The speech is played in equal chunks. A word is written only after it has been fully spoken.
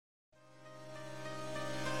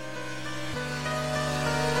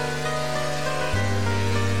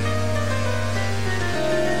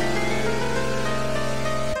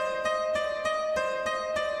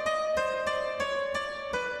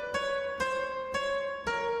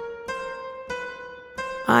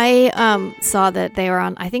I saw that they were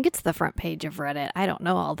on, I think it's the front page of Reddit. I don't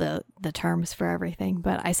know all the terms for everything,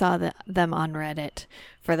 but I saw them on Reddit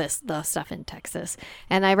for the stuff in Texas.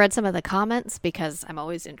 And I read some of the comments because I'm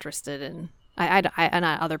always interested in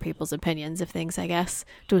not other people's opinions of things, I guess,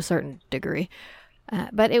 to a certain degree.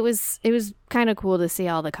 But it was kind of cool to see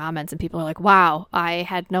all the comments, and people are like, wow, I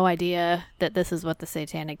had no idea that this is what the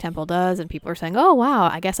Satanic Temple does. And people are saying, oh, wow,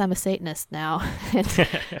 I guess I'm a Satanist now. And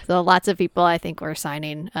so lots of people, I think, were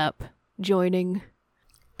signing up, joining.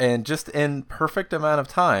 And just in perfect amount of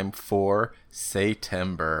time for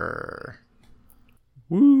Satember.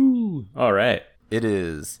 Woo! All right. It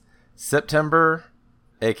is September,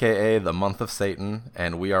 a.k.a. the month of Satan,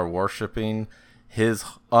 and we are worshiping his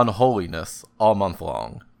unholiness all month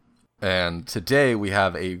long. And today we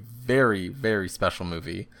have a very, very special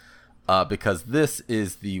movie because this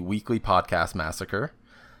is the weekly podcast Massacre.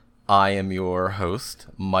 I am your host,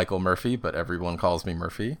 Michael Murphy, but everyone calls me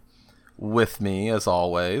Murphy. With me, as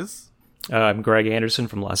always, I'm Greg Anderson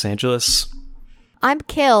from Los Angeles. I'm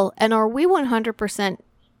Kill, and are we 100%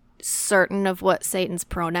 certain of what Satan's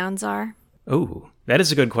pronouns are? Oh, that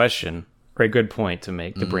is a good question. Or a good point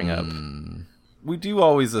to bring up. We do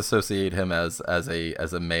always associate him as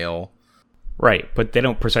a male. Right, but they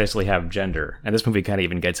don't precisely have gender. And this movie kind of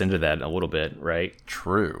even gets into that a little bit, right?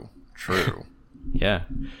 True. Yeah.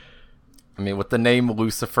 I mean, with the name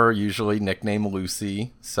Lucifer, usually nickname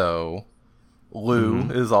Lucy, so Lou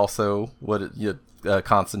is also what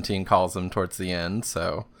Constantine calls him towards the end,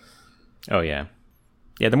 so. Oh, yeah.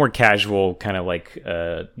 Yeah, the more casual, kind of like,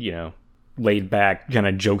 laid back kind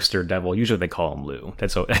of jokester devil. Usually they call him Lou.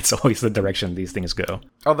 That's always the direction these things go.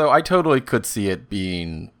 Although I totally could see it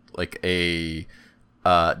being like a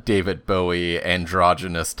David Bowie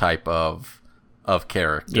androgynous type of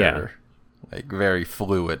character. Yeah. Like very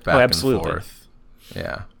fluid back and forth.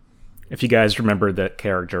 Yeah. If you guys remember that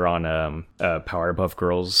character on Powerpuff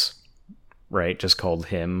Girls, right? Just called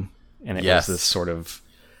him. And it was this sort of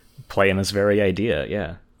play on this very idea.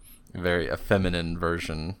 Yeah. Very feminine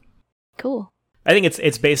version. Cool. I think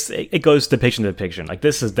it's based. It goes depiction to depiction. Like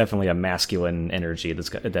this is definitely a masculine energy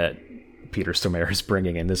that Peter Stormare is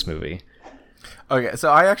bringing in this movie. Okay,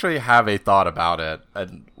 so I actually have a thought about it,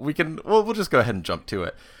 and we'll just go ahead and jump to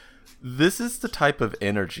it. This is the type of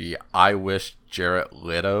energy I wish Jared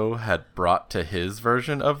Leto had brought to his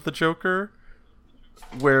version of the Joker,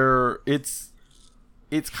 where it's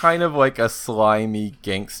kind of like a slimy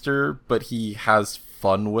gangster, but he has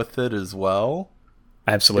fun with it as well.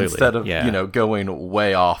 Absolutely. Instead of, going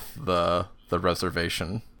way off the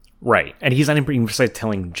reservation. Right. And he's not even like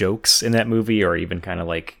telling jokes in that movie or even kind of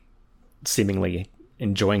like seemingly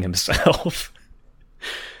enjoying himself.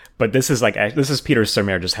 But this is Peter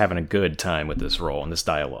Stormare just having a good time with this role and this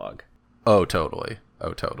dialogue. Oh, totally.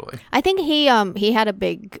 I think he had a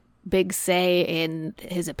big say in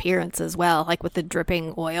his appearance as well, like with the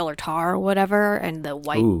dripping oil or tar or whatever and the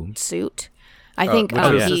white suit. I think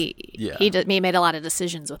he made a lot of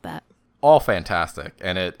decisions with that. All fantastic,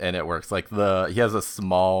 and it works. Like he has a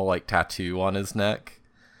small like tattoo on his neck,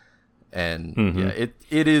 and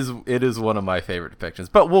it is one of my favorite depictions.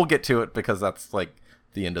 But we'll get to it because that's like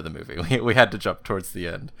the end of the movie. We had to jump towards the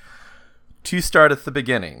end. To start at the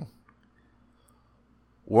beginning,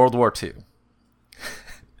 World War II.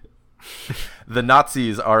 The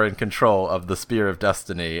Nazis are in control of the Spear of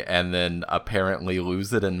Destiny, and then apparently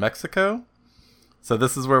lose it in Mexico. So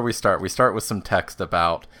this is where we start. We start with some text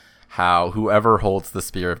about how whoever holds the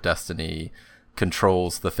Spear of Destiny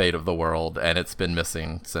controls the fate of the world, and it's been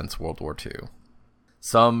missing since World War II.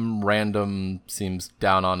 Some random, seems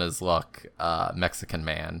down on his luck, Mexican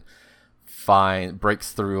man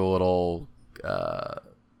breaks through a little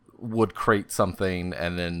wood crate something,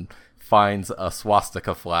 and then finds a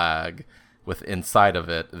swastika flag with inside of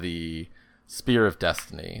it the Spear of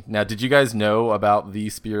Destiny. Now, did you guys know about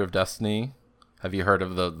the Spear of Destiny? Have you heard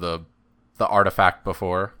of the artifact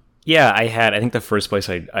before? Yeah, I had. I think the first place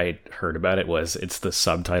I heard about it's the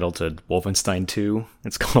subtitle to Wolfenstein 2.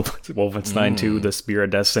 It's called Wolfenstein 2, The Spear of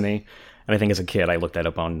Destiny. And I think as a kid, I looked that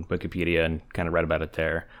up on Wikipedia and kind of read about it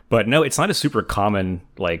there. But no, it's not a super common,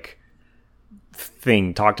 like,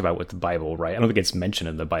 thing talked about with the Bible, right? I don't think it's mentioned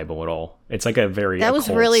in the Bible at all. It's like a very That was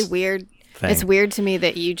really weird. Thing. It's weird to me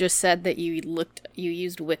that you just said that you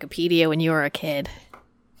used Wikipedia when you were a kid.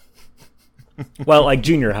 Well, like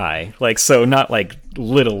junior high, like, so not like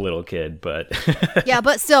little kid, but yeah,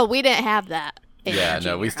 but still, we didn't have that.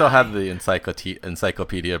 We still had the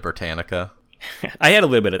Encyclopedia Britannica. I had a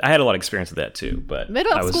lot of experience with that too, but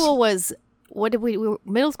middle school was when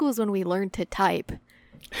we learned to type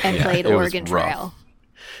and played Oregon Trail.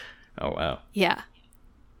 Oh wow. Yeah.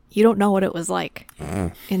 You don't know what it was like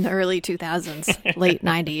in the early 2000s, late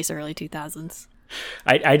 90s, early 2000s.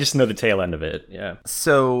 I just know the tail end of it. Yeah.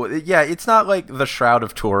 So yeah, it's not like the Shroud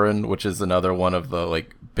of Turin, which is another one of the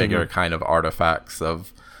like bigger kind of artifacts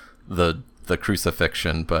of the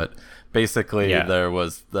crucifixion, but basically there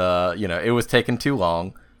was it was taking too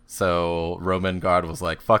long, so Roman guard was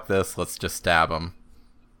like, fuck this, let's just stab him,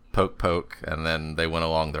 poke, and then they went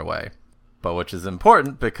along their way. But which is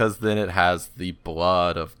important because then it has the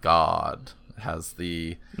blood of God. It has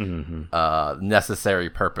the necessary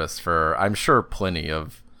purpose for, I'm sure, plenty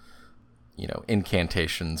of,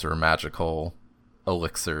 incantations or magical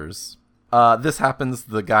elixirs. This happens,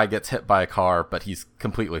 the guy gets hit by a car, but he's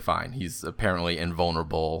completely fine. He's apparently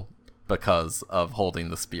invulnerable because of holding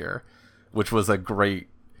the spear, which was a great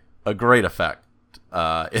effect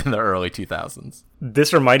in the early 2000s.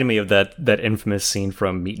 This reminded me of that infamous scene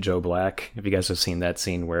from Meet Joe Black. If you guys have seen that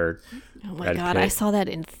scene where... Oh my God, I saw that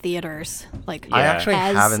in theaters. I actually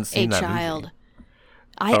as haven't seen that child. movie.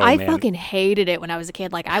 I fucking hated it when I was a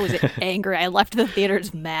kid. Like, I was angry. I left the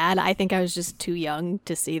theaters mad. I think I was just too young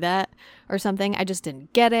to see that or something. I just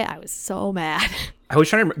didn't get it. I was so mad. I was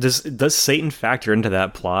trying to remember, does Satan factor into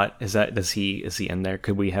that plot? Is he in there?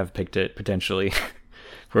 Could we have picked it potentially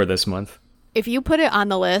for this month? If you put it on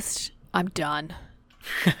the list, I'm done.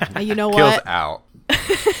 You know Kills what? out.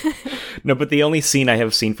 No, but the only scene I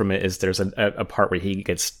have seen from it is there's a part where he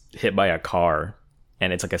gets hit by a car,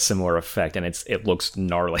 and it's like a similar effect, and it looks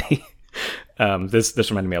gnarly.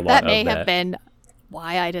 This reminded me a lot of that. That may have been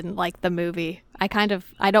why I didn't like the movie. I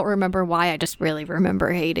don't remember why. I just really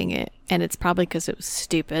remember hating it, and it's probably because it was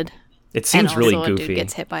stupid. It seems really goofy. A dude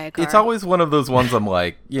gets hit by a car. It's always one of those ones I'm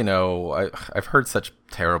like, I've heard such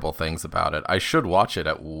terrible things about it. I should watch it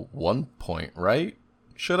at one point, right?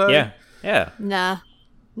 Should I? Yeah. Nah.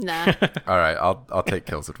 All right, I'll take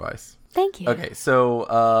Kill's advice. Thank you. Okay,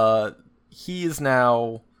 so he is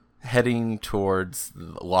now heading towards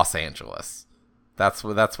Los Angeles. That's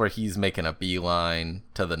where he's making a beeline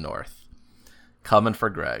to the north, coming for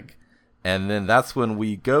Greg. And then that's when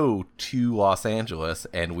we go to Los Angeles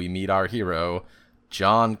and we meet our hero,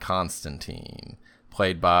 John Constantine,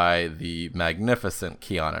 played by the magnificent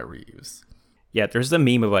Keanu Reeves. Yeah, there's the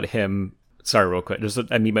meme about him. Sorry, real quick. There's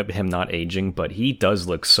a meme about him not aging, but he does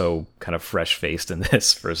look so kind of fresh-faced in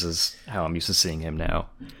this versus how I'm used to seeing him now.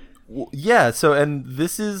 Well, yeah, and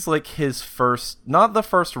this is like his first, not the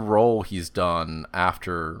first role he's done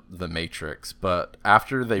after The Matrix, but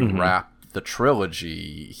after they wrapped the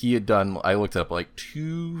trilogy, he had done, I looked up, like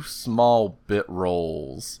 2 small bit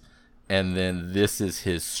roles, and then this is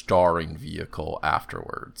his starring vehicle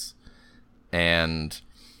afterwards. And,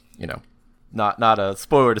 not a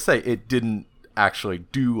spoiler to say, it didn't actually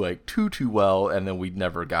do like too well, and then we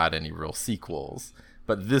never got any real sequels.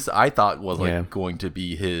 But this, I thought, was going to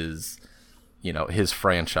be his, his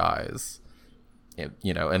franchise.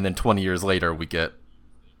 And then 20 years later we get,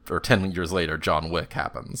 or 10 years later, John Wick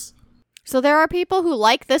happens. So there are people who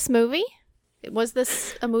like this movie? Was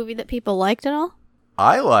this a movie that people liked at all?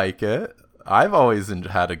 I like it. I've always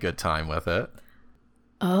had a good time with it.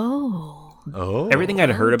 Oh. Everything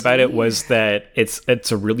I'd heard about it was that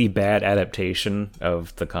it's a really bad adaptation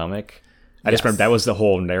of the comic. I just remember that was the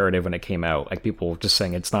whole narrative when it came out. Like, people just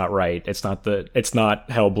saying it's not right. It's not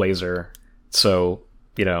Hellblazer. So,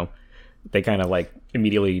 they kind of like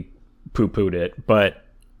immediately poo-pooed it. But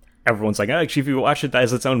everyone's like, actually, if you watch it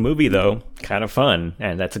as its own movie, though, kind of fun.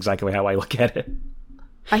 And that's exactly how I look at it.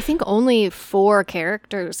 I think only 4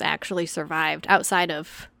 characters actually survived outside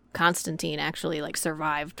of Constantine actually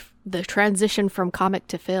survived the transition from comic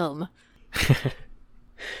to film.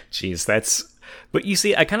 Jeez, but you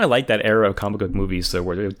see, I kind of like that era of comic book movies though,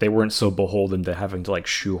 where they weren't so beholden to having to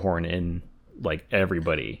shoehorn in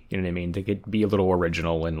everybody. You know what I mean? They could be a little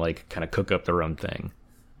original and kind of cook up their own thing.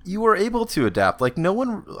 You were able to adapt. I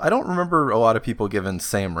don't remember a lot of people giving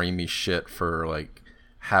Sam Raimi shit for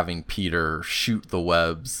having Peter shoot the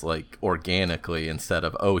webs organically instead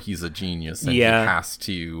of, he's a genius and he has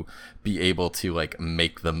to be able to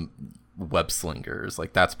make them web slingers.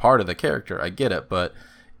 That's part of the character. I get it, but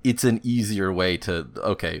it's an easier way to,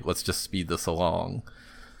 let's just speed this along.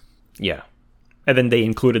 Yeah. And then they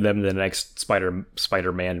included them in the next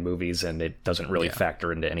Spider-Man movies, and it doesn't really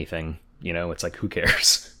factor into anything. It's who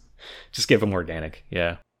cares? Just give them organic.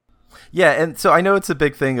 Yeah. Yeah, and so I know it's a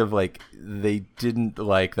big thing of they didn't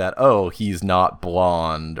like that, he's not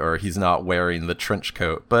blonde or he's not wearing the trench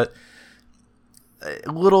coat, but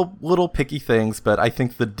little picky things, but I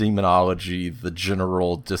think the demonology, the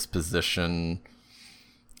general disposition,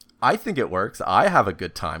 I think it works. I have a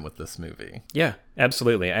good time with this movie. Yeah,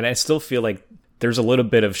 absolutely. And I still feel like There's a little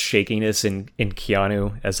bit of shakiness in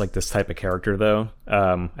Keanu as like this type of character, though.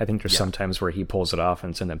 I think there's sometimes where he pulls it off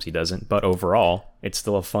and sometimes he doesn't. But overall, it's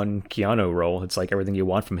still a fun Keanu role. It's like everything you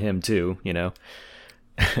want from him, too, you know?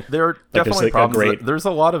 There are definitely like problems. There's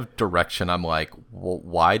a lot of direction. I'm like, well,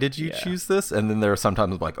 why did you choose this? And then there are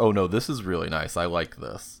sometimes like, oh, no, this is really nice. I like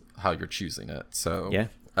this, how you're choosing it. So,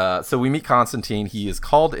 so we meet Constantine. He is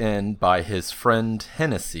called in by his friend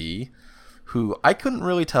Hennessy, who I couldn't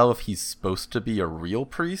really tell if he's supposed to be a real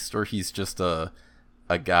priest or he's just a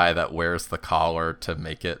guy that wears the collar to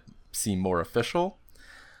make it seem more official.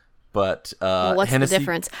 But well, what's Hennessy, the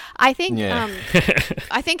difference? I think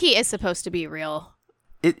I think he is supposed to be real.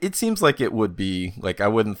 It seems like it would be. Like, I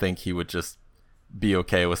wouldn't think he would just be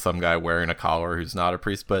okay with some guy wearing a collar who's not a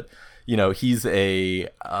priest. But, you know, he's a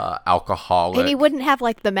alcoholic. And he wouldn't have,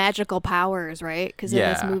 like, the magical powers, right? Because in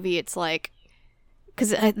this movie, it's like...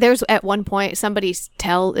 Because there's at one point somebody's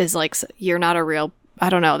is like, you're not a real, I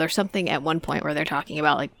don't know. There's something at one point where they're talking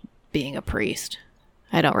about like being a priest.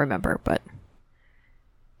 I don't remember, but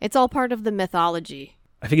it's all part of the mythology.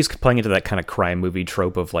 I think he's playing into that kind of crime movie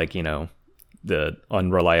trope of like, you know, the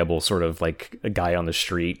unreliable sort of like a guy on the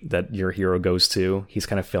street that your hero goes to. He's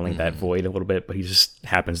kind of filling that void a little bit, but he just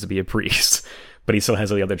happens to be a priest. But he still has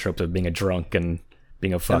the other tropes of being a drunk and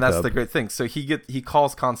being a fuck up. And that's the great thing. So he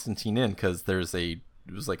calls Constantine in because it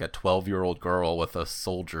was like a 12-year-old girl with a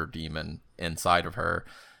soldier demon inside of her,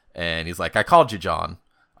 and he's like, I called you, John.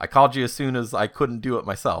 I called you as soon as I couldn't do it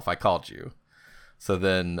myself. I called you. So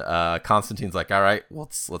then Constantine's like, all right,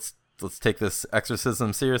 let's take this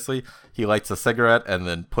exorcism seriously. He lights a cigarette and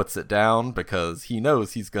then puts it down because he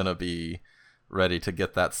knows he's gonna be ready to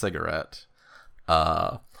get that cigarette.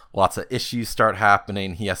 Lots of issues start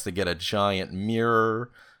happening. He has to get a giant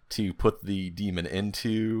mirror to put the demon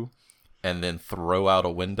into and then throw out a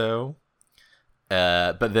window.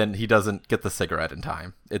 But then he doesn't get the cigarette in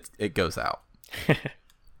time. It goes out.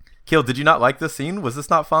 Keel, did you not like this scene? Was this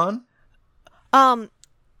not fun?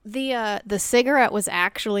 The cigarette was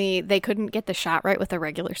actually, they couldn't get the shot right with a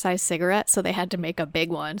regular size cigarette, so they had to make a big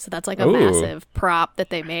one. So that's like a massive prop that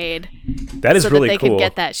they made. That is really cool. So that they cool. could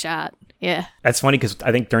get that shot. Yeah. That's funny because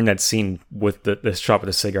I think during that scene with the shot with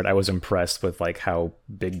the cigarette, I was impressed with like how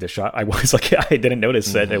big the shot I was. Like, I didn't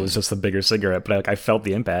notice that it was just a bigger cigarette, but I felt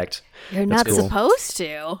the impact. You're That's not cool. supposed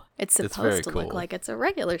to. It's supposed to cool. look like it's a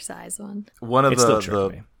regular size one. One of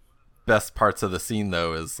the best parts of the scene,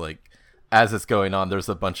 though, is like, as it's going on, there's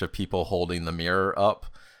a bunch of people holding the mirror up,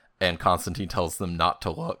 and Constantine tells them not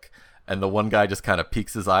to look. And the one guy just kind of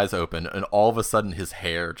peeks his eyes open, and all of a sudden his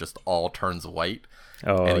hair just all turns white.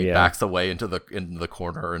 Oh, and he backs away into the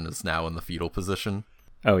corner and is now in the fetal position.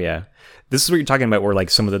 Oh, yeah. This is what you're talking about where like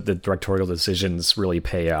some of the directorial decisions really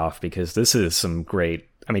pay off, because this is some great...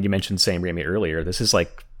 I mean, you mentioned Sam Raimi earlier. This is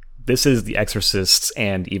The Exorcist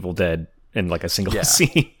and Evil Dead in like a single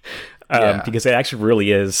scene. Because it actually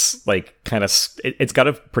really is like kind of... It's got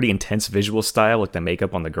a pretty intense visual style. Like the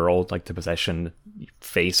makeup on the girl, like the possession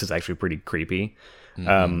face is actually pretty creepy.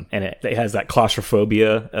 And it has that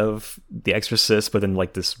claustrophobia of The Exorcist, but then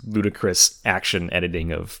like this ludicrous action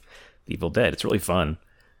editing of Evil Dead. It's really fun.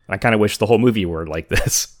 I kind of wish the whole movie were like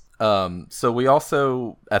this. So we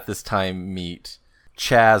also at this time meet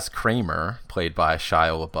Chaz Kramer, played by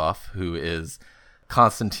Shia LaBeouf, who is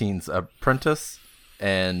Constantine's apprentice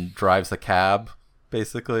and drives a cab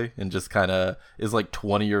basically, and just kind of is like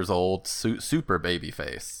 20 years old, super baby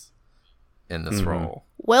face in this role.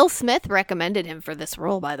 Will Smith recommended him for this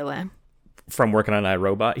role, by the way. From working on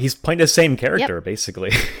iRobot. He's playing the same character,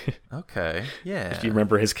 basically. Okay, yeah. If you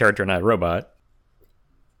remember his character in iRobot.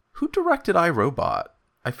 Who directed iRobot?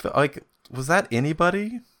 I feel like, was that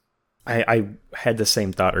anybody? I had the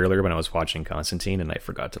same thought earlier when I was watching Constantine, and I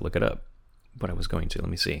forgot to look it up. But I was going to. Let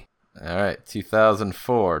me see. All right,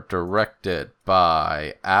 2004, directed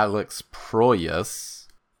by Alex Proyas.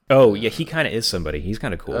 Oh, yeah, he kind of is somebody. He's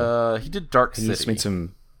kind of cool. He did Dark City. He's made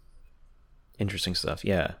some interesting stuff,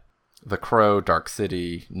 yeah. The Crow, Dark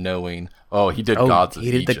City, Knowing. Oh, he did Gods of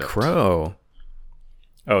Egypt. He did The Crow.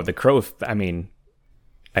 Oh, The Crow, I mean,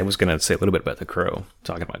 I was going to say a little bit about The Crow,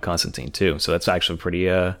 talking about Constantine, too. So that's actually pretty,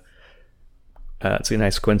 it's a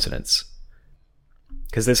nice coincidence.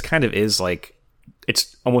 Because this kind of is like,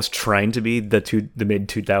 it's almost trying to be the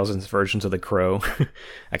mid-2000s versions of The Crow.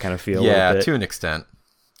 I kind of feel yeah, to an extent.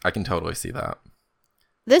 I can totally see that.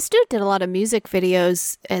 This dude did a lot of music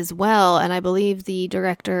videos as well, and I believe the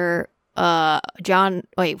director,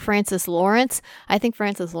 Francis Lawrence. I think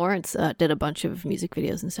Francis Lawrence did a bunch of music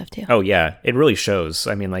videos and stuff too. Oh yeah, it really shows.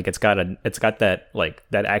 I mean, like it's got that like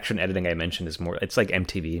that action editing I mentioned is more. It's like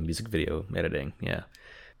MTV music video editing. Yeah,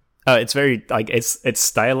 it's very like it's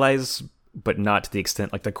stylized but not to the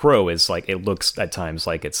extent like The Crow is like, it looks at times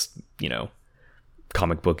like it's,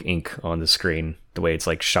 comic book ink on the screen, the way it's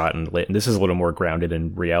like shot and lit. And this is a little more grounded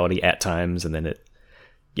in reality at times, and then it,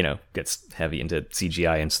 gets heavy into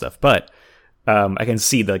CGI and stuff. But I can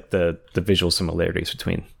see like the visual similarities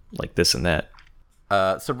between like this and that.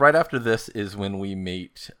 So right after this is when we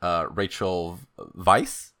meet Rachel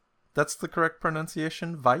Weisz. That's the correct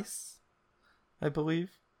pronunciation, Weisz, I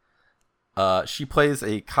believe. She plays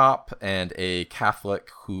a cop and a Catholic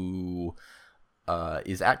who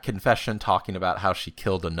is at confession talking about how she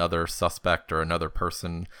killed another suspect or another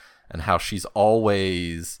person, and how she's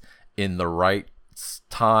always in the right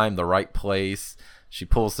time, the right place. She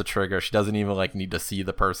pulls the trigger. She doesn't even like need to see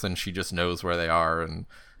the person. She just knows where they are, and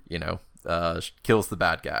she kills the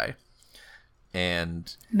bad guy.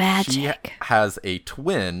 And Magic. She has a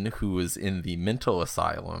twin who is in the mental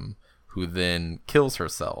asylum who then kills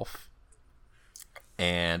herself.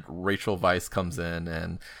 And Rachel Weisz comes in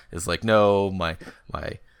and is like, no, my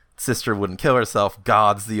sister wouldn't kill herself.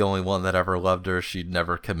 God's the only one that ever loved her. She'd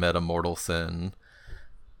never commit a mortal sin.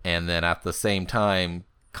 And then at the same time,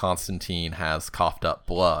 Constantine has coughed up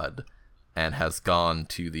blood and has gone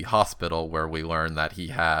to the hospital, where we learn that he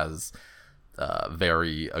has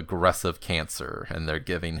very aggressive cancer, and they're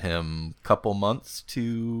giving him a couple months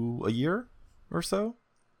to a year or so.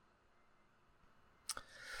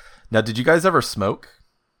 Now, did you guys ever smoke?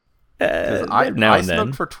 I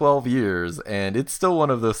smoked for 12 years, and it's still one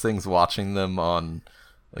of those things, watching them on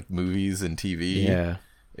like movies and TV. Yeah.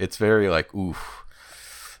 It's very like, oof,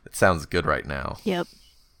 it sounds good right now. Yep.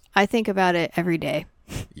 I think about it every day.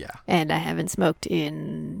 Yeah. And I haven't smoked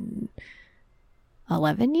in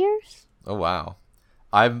 11 years? Oh, wow.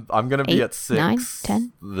 I'm going to be 8, at 6. 9,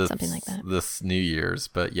 10? Something like that. This New Year's,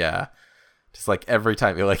 but yeah. Just like every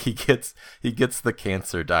time, like he gets the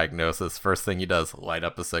cancer diagnosis, first thing he does, light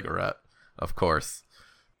up a cigarette, of course.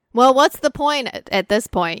 Well, what's the point at this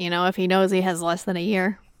point, if he knows he has less than a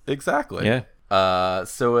year? Exactly. Yeah.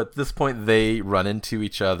 So at this point, they run into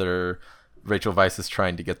each other. Rachel Weisz is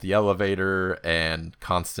trying to get the elevator, and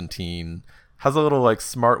Constantine has a little like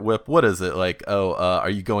smart whip. What is it? Like, are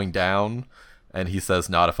you going down? And he says,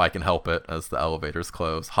 not if I can help it, as the elevators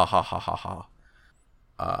close. Ha ha ha ha ha.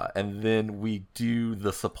 And then we do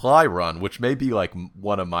the supply run, which may be like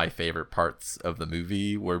one of my favorite parts of the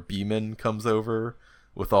movie, where Beeman comes over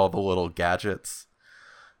with all the little gadgets,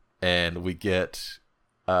 and we get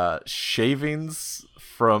shavings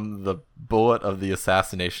from the bullet of the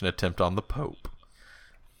assassination attempt on the Pope.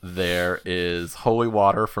 There is holy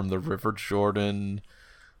water from the River Jordan.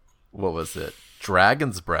 What was it?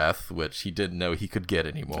 Dragon's breath, which he didn't know he could get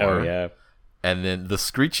anymore. Oh, yeah. And then the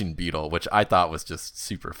screeching beetle, which I thought was just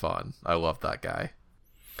super fun. I love that guy.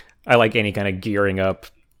 I like any kind of gearing up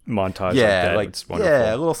montage like that. It's wonderful.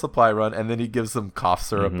 Yeah, a little supply run, and then he gives them cough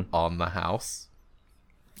syrup on the house.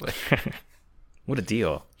 What a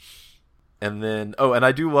deal. And then, and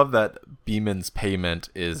I do love that Beeman's payment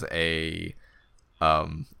is a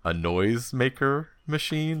noise maker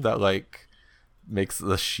machine that like makes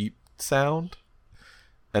the sheep sound.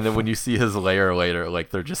 And then when you see his layer later,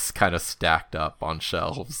 like they're just kind of stacked up on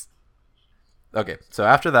shelves. Okay, so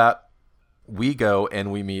after that, we go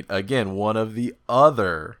and we meet again one of the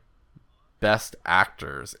other best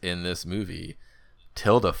actors in this movie,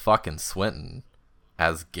 Tilda fucking Swinton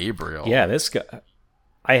as Gabriel. Yeah, this guy.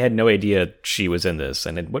 I had no idea she was in this,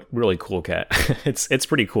 and what really cool cat. It's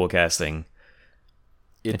pretty cool casting.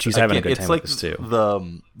 And she's having a good time with this too.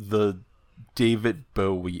 The David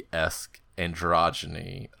Bowie-esque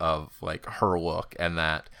androgyny of like her look, and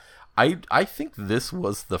that I think this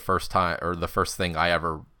was the first time or the first thing I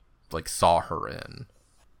ever like saw her in.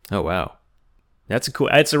 Oh wow, that's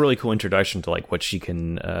a really cool introduction to like what she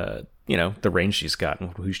can the range she's got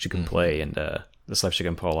and who she can play and the stuff she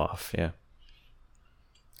can pull off. Yeah,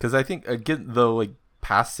 because I think again the like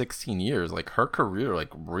past 16 years, like her career like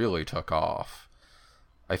really took off.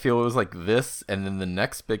 I feel it was like this, and then the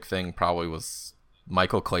next big thing probably was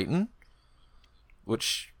Michael Clayton,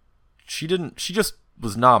 which she just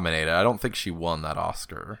was nominated. I don't think she won that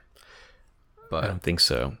Oscar. But I don't think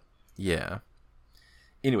so. Yeah.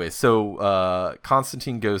 Anyway, so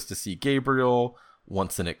Constantine goes to see Gabriel,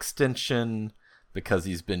 wants an extension because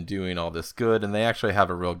he's been doing all this good, and they actually have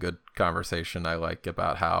a real good conversation I like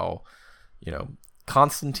about how,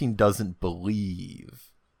 Constantine doesn't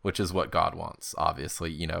believe, which is what God wants,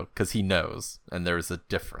 obviously, because he knows, and there's a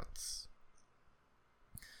difference.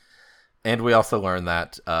 And we also learn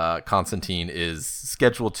that Constantine is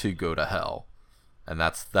scheduled to go to hell. And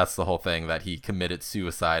that's the whole thing, that he committed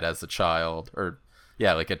suicide as a child, or,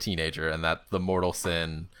 like a teenager, and that the mortal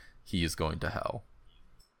sin, he is going to hell.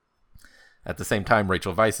 At the same time,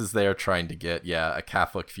 Rachel Weisz is there trying to get, a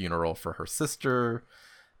Catholic funeral for her sister,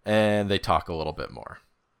 and they talk a little bit more.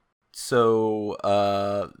 So,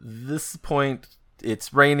 this point,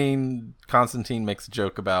 it's raining. Constantine makes a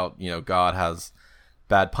joke about, God has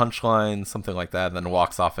bad punchlines, something like that, and then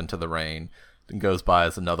walks off into the rain and goes by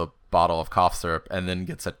as another bottle of cough syrup, and then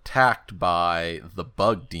gets attacked by the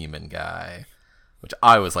bug demon guy, which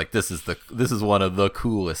I was like, this is one of the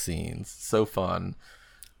coolest scenes. So fun.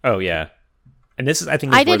 Oh, yeah. And this is, I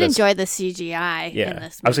think, I did enjoy the CGI in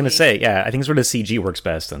this movie. I was going to say, I think sort of CG works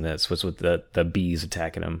best on this, was with the bees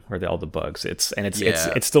attacking him, or all the bugs. It's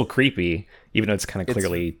still creepy, even though it's kind of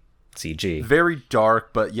clearly CG. Very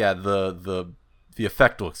dark, but the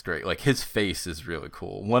effect looks great. Like, his face is really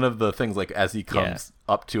cool. One of the things, like, as he comes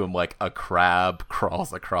up to him, like, a crab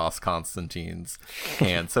crawls across Constantine's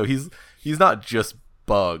hand. So he's not just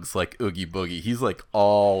bugs, like Oogie Boogie. He's, like,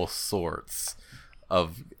 all sorts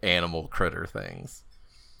of animal critter things.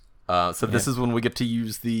 This is when we get to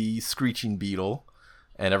use the screeching beetle,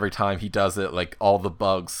 and every time he does it, like, all the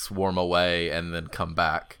bugs swarm away and then come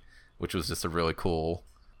back, which was just a really cool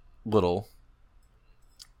little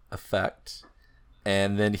effect.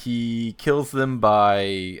 And then he kills them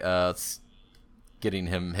by getting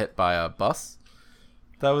him hit by a bus.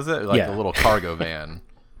 That was it. Like a little cargo van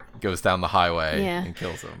goes down the highway and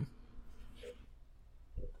kills him.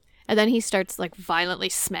 And then he starts, like, violently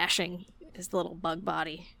smashing his little bug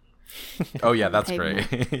body. Oh, yeah, that's great.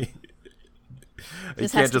 You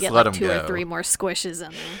Just can't has to just get, let like, him two go. or three more squishes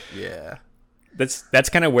in there. Yeah. That's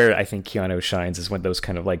kind of where I think Keanu shines, is when those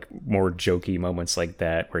kind of, like, more jokey moments like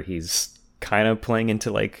that, where he's kind of playing into,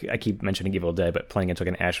 like, I keep mentioning Evil Dead, but playing into,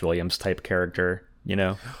 like, an Ash Williams type character,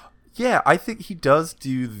 Yeah, I think he does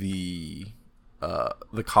do the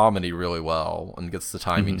comedy really well and gets the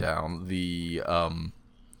timing down. The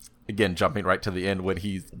again, jumping right to the end when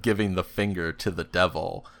he's giving the finger to the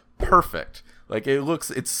devil, perfect. Like,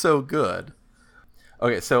 it's so good.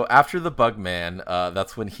 Okay, so after the Bugman,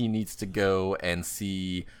 that's when he needs to go and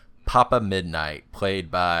see Papa Midnight, played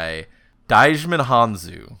by Daijman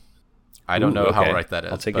Hanzu. I don't know how right that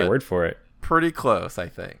is. I'll take your word for it. Pretty close, I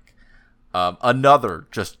think. Another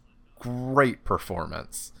just great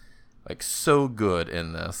performance. Like, so good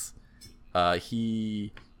in this.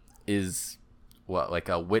 He is, like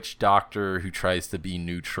a witch doctor who tries to be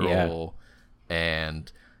neutral. Yeah.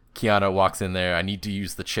 And Keanu walks in there, I need to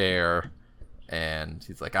use the chair. And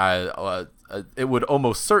he's like, it would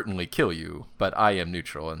almost certainly kill you, but I am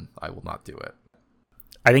neutral and I will not do it.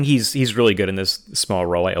 I think he's really good in this small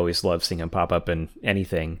role. I always love seeing him pop up in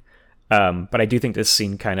anything. But I do think this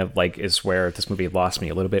scene kind of, like, is where this movie lost me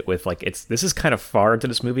a little bit with, like, this is kind of far into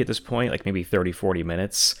this movie at this point, like maybe 30, 40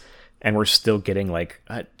 minutes. And we're still getting, like,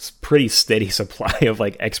 a pretty steady supply of,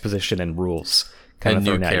 like, exposition and rules kind of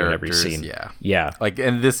thrown at you in every scene. Yeah. Like,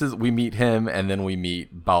 and we meet him, and then we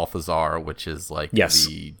meet Balthazar, which is, like,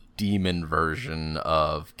 the demon version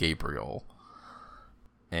of Gabriel.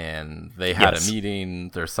 And they had a meeting.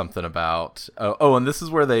 There's something about... and this is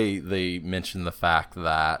where they mention the fact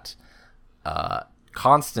that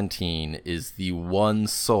Constantine is the one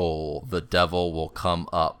soul the devil will come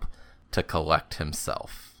up to collect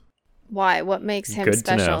himself. Why? What makes him Good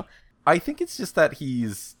special? to know. I think it's just that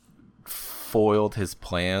he's foiled his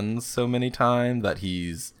plans so many times, that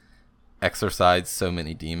he's exorcised so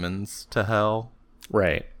many demons to hell.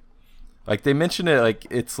 Right. Like, they mention it, like,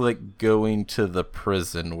 it's like going to the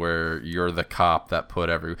prison where you're the cop that put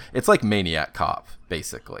it's like Maniac Cop,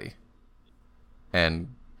 basically.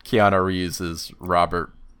 And Keanu Reeves is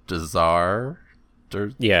Robert Dazar,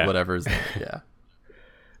 or whatever his name. Yeah.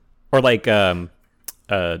 Or like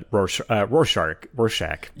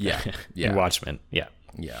Rorschach. Yeah. In Watchmen. Yeah.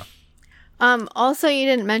 Yeah. Also, you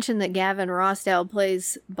didn't mention that Gavin Rossdale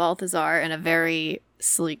plays Balthazar in a very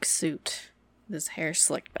sleek suit. His hair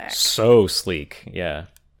slicked back. So sleek, yeah.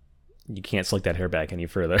 You can't slick that hair back any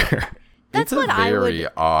further. That's it's what a very I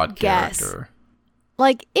would odd guess. character.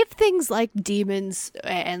 Like, if things like demons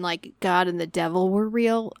and, like, God and the devil were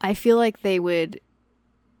real, I feel like they would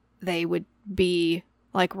be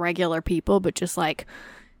like regular people, but just, like,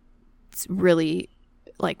 it's really,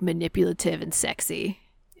 like, manipulative and sexy.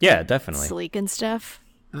 Yeah, definitely. Sleek and stuff.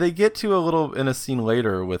 They get to a little in a scene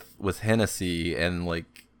later with Hennessy, and,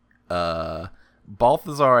 like,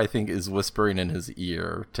 Balthazar, I think, is whispering in his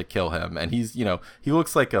ear to kill him, and he's, he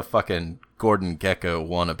looks like a fucking Gordon Gekko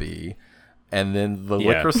wannabe. And then the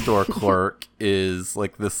liquor store clerk is,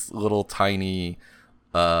 like, this little tiny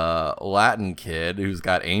Latin kid who's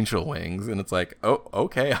got angel wings, and it's like, oh,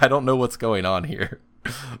 okay, I don't know what's going on here.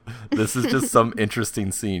 This is just some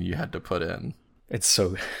interesting scene you had to put in. It's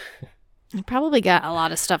so It probably got a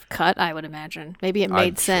lot of stuff cut, I would imagine. Maybe it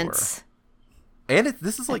made sense. And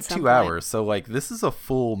this is like 2 hours, so like this is a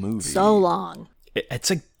full movie. So long. It's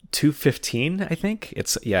like 2:15, I think.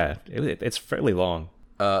 It's fairly long.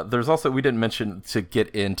 There's also, we didn't mention, to get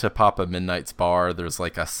into Papa Midnight's bar, there's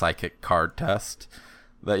like a psychic card test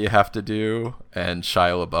that you have to do, and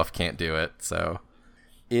Shia LaBeouf can't do it, so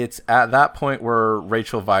it's at that point where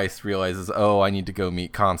Rachel Weisz realizes, oh, I need to go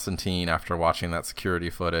meet Constantine after watching that security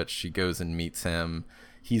footage. She goes and meets him.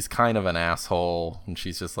 He's kind of an asshole, and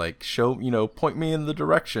she's just like, point me in the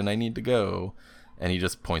direction I need to go, and he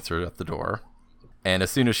just points her at the door. And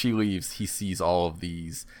as soon as she leaves, he sees all of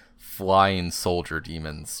these flying soldier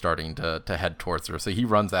demons starting to head towards her. So he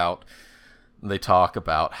runs out. They talk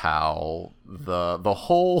about how the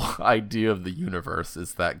whole idea of the universe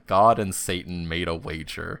is that God and Satan made a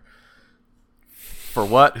wager. For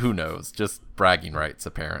what? Who knows? Just bragging rights,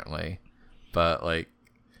 apparently. But, like,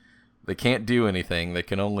 they can't do anything. They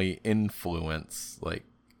can only influence, like,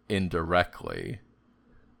 indirectly.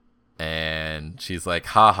 And she's like,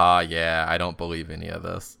 haha, yeah, I don't believe any of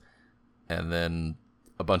this. And then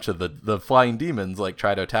a bunch of the flying demons, like,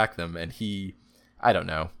 try to attack them. And he, I don't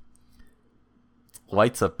know,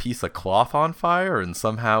 lights a piece of cloth on fire, and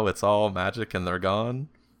somehow it's all magic and they're gone.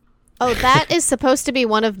 Oh, that is supposed to be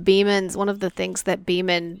one of the things that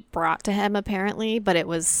Beeman brought to him, apparently, but it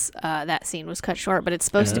was, that scene was cut short, but it's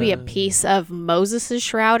supposed to be a piece of Moses'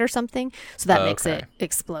 shroud or something, so that makes it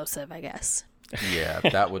explosive, I guess. Yeah,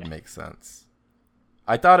 that would make sense.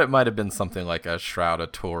 I thought it might have been something like a Shroud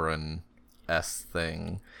of Turin-esque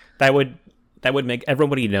thing. That would make,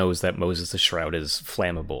 everybody knows that Moses' shroud is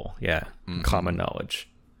flammable. Yeah, common knowledge.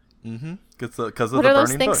 Mm-hmm. Because of the burning bush. What are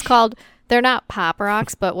those things called? They're not pop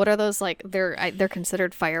rocks, but what are those, like? They're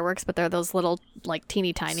considered fireworks, but they're those little, like,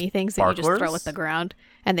 teeny tiny things that you just throw at the ground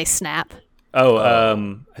and they snap.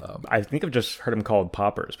 I think I've just heard them called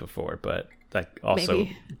poppers before, but that also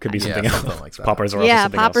could be something else. Something like that. Poppers are also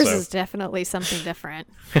something poppers else, is definitely something different.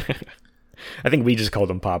 I think we just called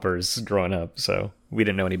them poppers growing up, so we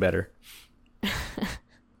didn't know any better.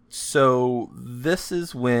 So this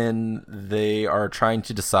is when they are trying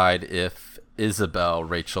to decide if Isabel,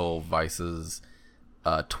 Rachel Weisz's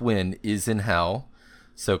twin, is in hell.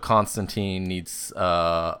 So Constantine needs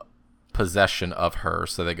possession of her.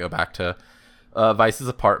 So they go back to Weisz's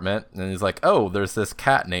apartment, and he's like, oh, there's this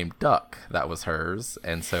cat named Duck that was hers.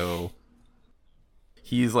 And so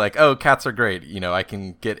he's like, oh, cats are great. I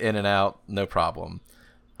can get in and out, no problem.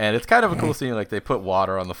 And it's kind of a cool scene. Like, they put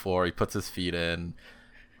water on the floor. He puts his feet in.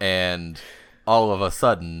 And all of a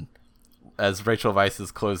sudden, as Rachel Weisz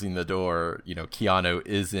is closing the door, Keanu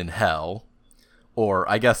is in hell. Or,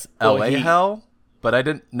 I guess, L.A. hell? But I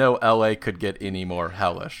didn't know L.A. could get any more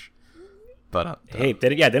hellish. But hey, it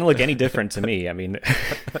didn't look any different to me. I mean...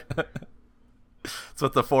 That's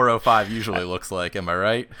what the 405 usually looks like. Am I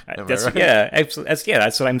right? Right? Yeah,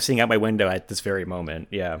 that's what I'm seeing out my window at this very moment.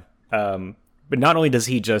 Yeah. But not only does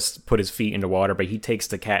he just put his feet into water, but he takes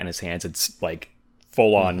the cat in his hands and, like,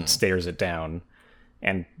 full on stares it down,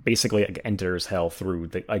 and basically, like, enters hell through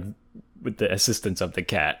with the assistance of the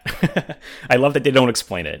cat. I love that they don't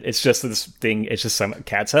explain it. It's just this thing. It's just some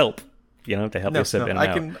cat's help, to help you slip in and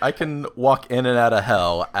out. I can walk in and out of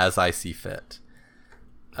hell as I see fit.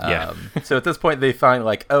 Yeah. So at this point, they find,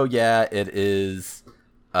 like, oh yeah, it is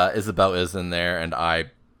Isabel is in there, and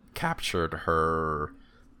I captured her.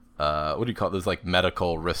 What do you call it? Those, like,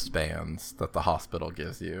 medical wristbands that the hospital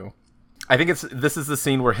gives you. I think this is the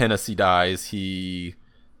scene where Hennessy dies. He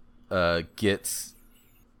gets,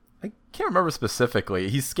 I can't remember specifically.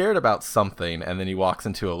 He's scared about something, and then he walks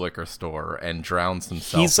into a liquor store and drowns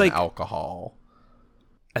himself in alcohol.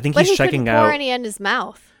 I think he's checking out. But he couldn't pour any in his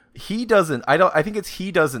mouth. He doesn't. I think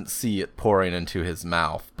he doesn't see it pouring into his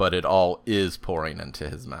mouth, but it all is pouring into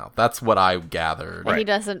his mouth. That's what I gathered. Right. He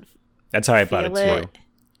doesn't. That's how I thought it too.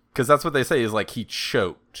 Because that's what they say is, like, he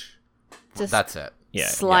choked. That's it. Yeah,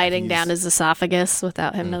 sliding down his esophagus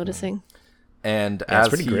without him noticing. And as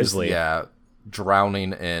pretty grisly.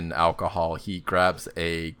 Drowning in alcohol, he grabs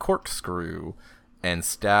a corkscrew and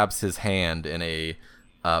stabs his hand in a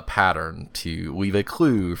pattern to leave a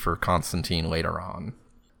clue for Constantine later on.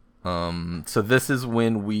 So this is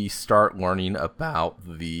when we start learning about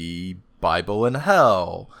the Bible and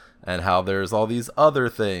hell, and how there's all these other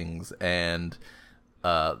things, and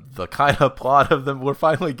the kind of plot of them. We're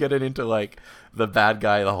finally getting into, like, the bad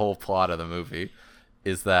guy. The whole plot of the movie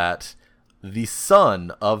is that the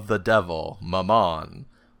son of the devil, Mammon,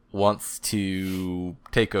 wants to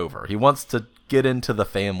take over. He wants to get into the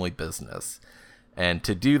family business. And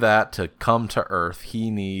to do that, to come to Earth, he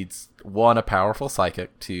needs, one, a powerful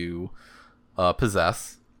psychic to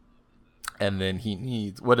possess, And then he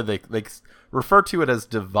needs, what do they refer to it as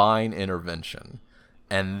divine intervention.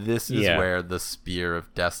 And this is where the Spear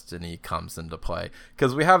of Destiny comes into play.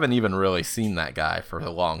 Because we haven't even really seen that guy for a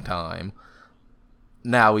long time.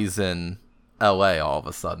 Now he's in LA all of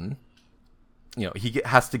a sudden. You know, he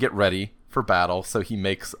has to get ready for battle, so he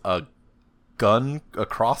makes a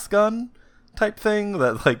cross gun type thing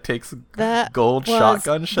that like takes gold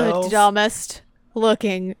shotgun shells. The dumbest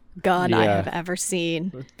looking gun I have ever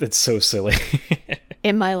seen. It's so silly.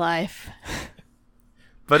 In my life.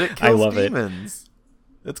 But it kills demons.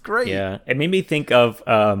 It's great. Yeah, it made me think of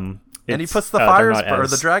and he puts the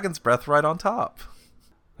the dragon's breath right on top,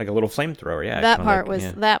 like a little flamethrower. Yeah, that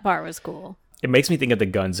part was cool. It makes me think of the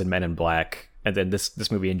guns in Men in Black, and then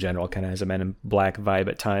this movie in general kind of has a Men in Black vibe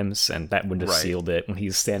at times, and that one just sealed it when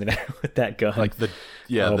he's standing there with that gun, like the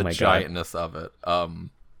giantness of it.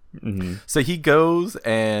 So he goes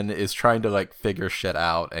and is trying to like figure shit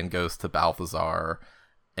out, and goes to Balthazar,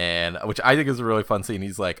 and which I think is a really fun scene.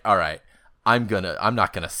 He's like, all right, I'm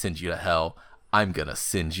not gonna send you to hell, I'm gonna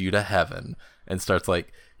send you to heaven, and starts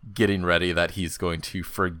like getting ready that he's going to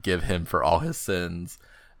forgive him for all his sins.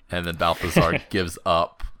 And then Balthazar gives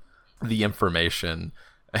up the information,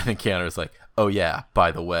 and then Keanu's like, oh yeah,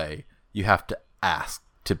 by the way, you have to ask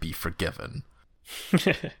to be forgiven.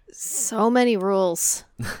 So many rules.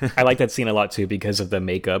 I like that scene a lot too because of the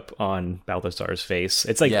makeup on Balthazar's face.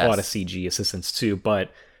 It's like a lot of CG assistance too,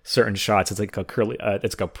 but certain shots it's like a curly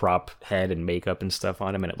it's like a prop head and makeup and stuff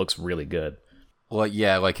on him, and it looks really good. Well,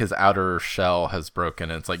 yeah, like his outer shell has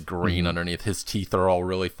broken and it's like green underneath. His teeth are all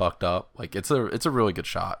really fucked up. Like it's a really good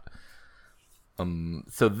shot.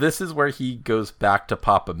 So this is where he goes back to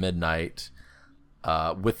Papa Midnight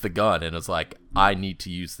with the gun and is like, I need to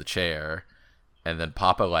use the chair. And then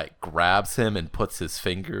Papa like grabs him and puts his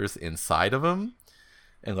fingers inside of him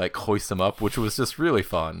and like hoists him up, which was just really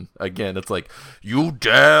fun. Again, it's like, you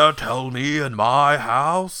dare tell me in my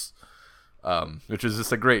house? Which is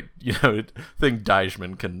just a great, thing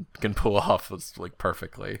Deichmann can pull off like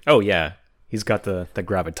perfectly. Oh yeah, he's got the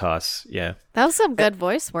gravitas. Yeah, that was some good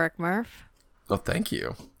voice work, Murph. Oh, thank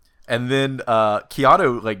you. And then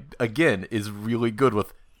Keanu, like again, is really good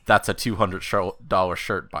with that's a $200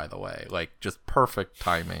 shirt, by the way. Like just perfect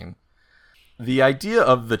timing. The idea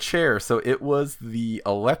of the chair, so it was the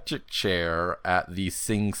electric chair at the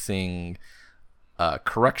Sing Sing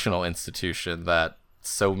correctional institution that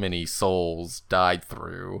so many souls died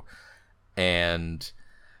through, and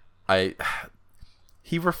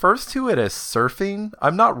he refers to it as surfing.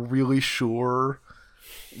 I'm not really sure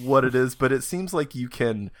what it is, but it seems like you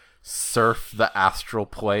can surf the astral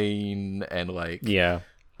plane and like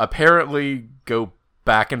apparently go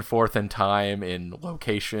back and forth in time in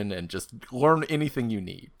location and just learn anything you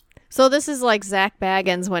need. So this is like Zach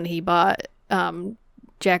Baggins when he bought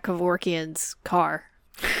Jack Kevorkian's car.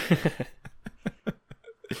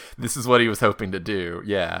 This is what he was hoping to do.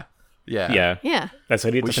 Yeah. That's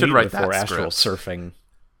what we should write for astral surfing.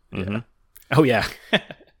 Mm-hmm. Oh yeah.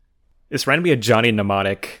 This reminded me of Johnny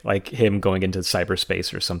Mnemonic, like him going into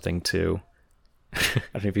cyberspace or something too. I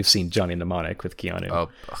don't know if you've seen Johnny Mnemonic with Keanu. Oh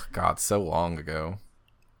God, so long ago.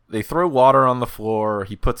 They throw water on the floor.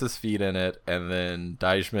 He puts his feet in it, and then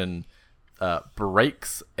Deichmann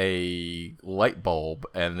breaks a light bulb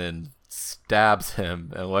and then stabs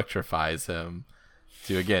him and electrifies him.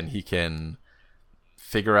 So again, he can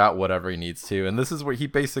figure out whatever he needs to. And this is where he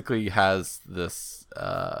basically has this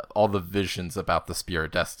all the visions about the Spear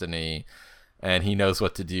of Destiny, and he knows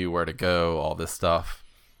what to do, where to go, all this stuff.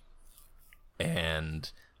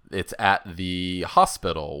 And it's at the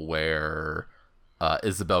hospital where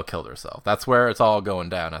Isabel killed herself. That's where it's all going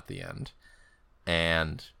down at the end.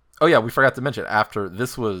 And oh yeah, we forgot to mention, after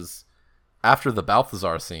the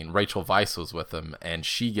Balthazar scene, Rachel Weisz was with him, and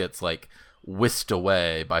she gets like whisked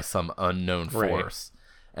away by some unknown force.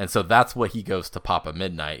 And so that's what he goes to Papa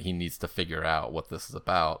Midnight. He needs to figure out what this is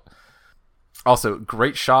about. Also,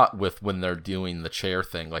 great shot with when they're doing the chair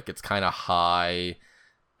thing. Like it's kind of high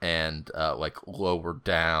and like lower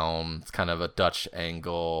down. It's kind of a Dutch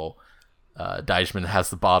angle. Deichmann has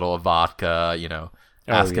the bottle of vodka,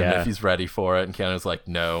 ask him if he's ready for it. And Keanu's like,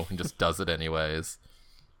 no, and just does it anyways.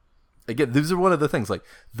 Again, these are one of the things, like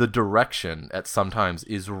the direction at sometimes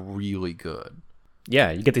is really good.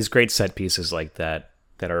 Yeah, you get these great set pieces like that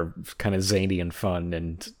are kind of zany and fun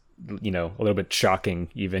and, a little bit shocking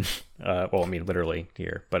even. Well, I mean, literally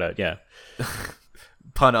here, but yeah.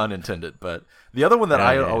 Pun unintended, but the other one that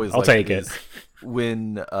I always I'll take is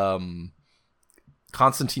when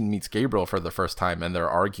Constantine meets Gabriel for the first time and they're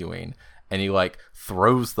arguing, and he like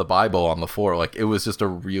throws the Bible on the floor. Like it was just a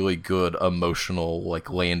really good emotional like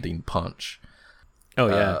landing punch. Oh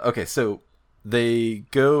yeah. Okay, so they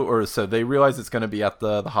go, or so they realize it's going to be at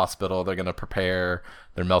the hospital. They're going to prepare.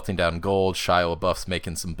 They're melting down gold. Shia LaBeouf's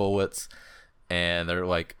making some bullets, and they're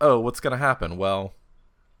like, "Oh, what's going to happen?" Well,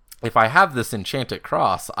 if I have this enchanted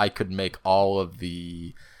cross, I could make all of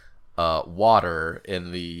the water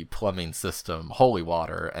in the plumbing system holy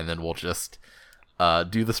water, and then we'll just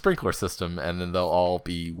do the sprinkler system, and then they'll all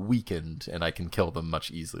be weakened, and I can kill them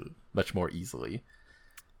much more easily.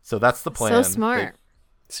 So that's the plan. So smart.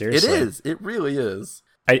 Seriously, It is. It really is.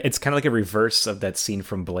 It's kind of like a reverse of that scene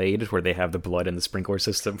from Blade where they have the blood in the sprinkler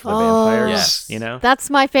system for the Oh. vampires. Yes. You know, That's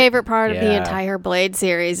my favorite part of the Yeah. entire Blade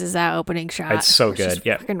series is that opening shot. it's so It's just good.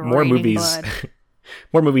 Yeah, fucking more raining movies. blood.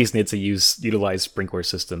 More movies need to utilize sprinkler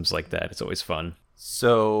systems like that. It's always fun.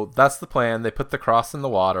 So that's the plan. They put the cross in the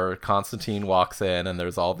water. Constantine walks in, and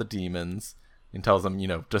there's all the demons, and tells them,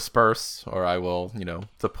 disperse, or I will,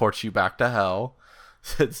 deport you back to hell.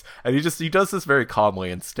 And he does this very calmly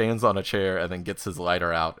and stands on a chair and then gets his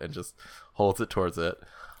lighter out and just holds it towards it.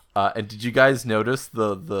 And did you guys notice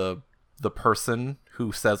the person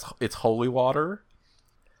who says it's holy water?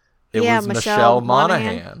 It Yeah, was Michelle Michelle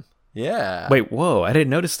Monaghan. Yeah. Wait, whoa! I didn't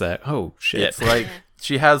notice that. Oh shit! It's like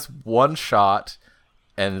she has one shot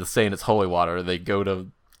and saying it's holy water. They go to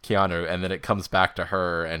Keanu and then it comes back to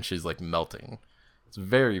her and she's like melting. It's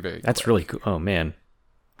very, very That's quick. really cool. Oh man.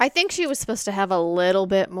 I think she was supposed to have a little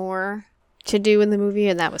bit more to do in the movie,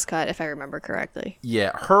 and that was cut, if I remember correctly.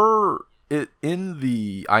 Yeah, in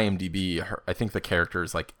the IMDb, I think the character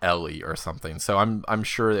is like Ellie or something. So I'm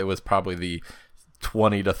sure it was probably the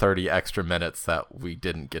 20 to 30 extra minutes that we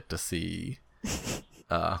didn't get to see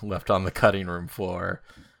left on the cutting room floor.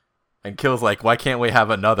 And Kill's like, why can't we have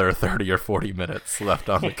another 30 or 40 minutes left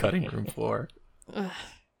on the cutting room floor?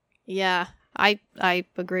 Yeah, I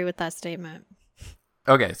agree with that statement.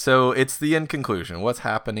 Okay, so it's the end conclusion. What's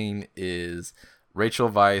happening is Rachel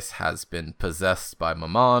Weisz has been possessed by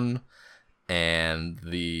Mammon, and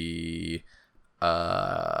the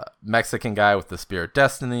Mexican guy with the Spear of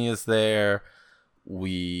Destiny is there.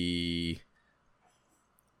 I'm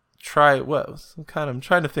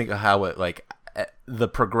trying to think of how it, the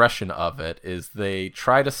progression of it is they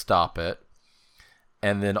try to stop it,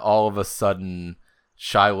 and then all of a sudden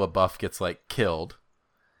Shia LaBeouf gets killed,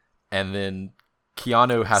 and then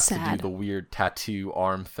Keanu has to do the weird tattoo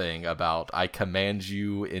arm thing about I command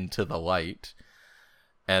you into the light.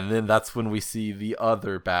 And then that's when we see the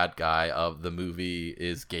other bad guy of the movie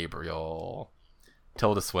is Gabriel,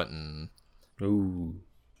 Tilda Swinton. Ooh.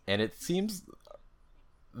 And it seems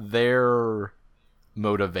their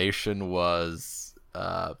motivation was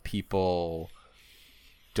people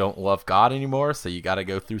don't love God anymore, so you got to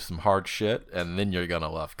go through some hard shit, and then you're going to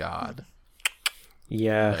love God.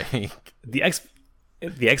 Yeah.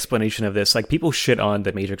 The explanation of this, people shit on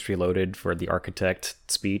the Matrix Reloaded for the architect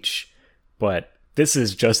speech, but this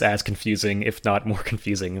is just as confusing, if not more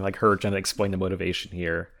confusing, her trying to explain the motivation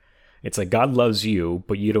here. It's like, God loves you,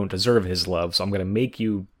 but you don't deserve his love, so I'm going to make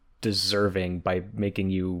you deserving by making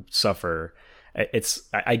you suffer.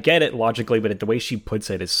 I get it logically, but the way she puts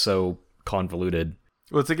it is so convoluted.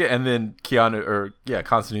 Well, and then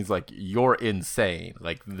Constantine's like, you're insane.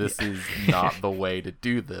 This is not the way to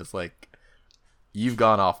do this. You've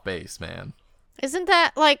gone off base, man. Isn't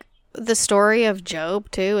that the story of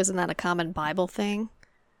Job too? Isn't that a common Bible thing?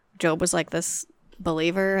 Job was this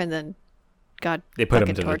believer, and then God They put him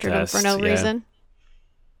fucking to the tortured him test, for no yeah. reason.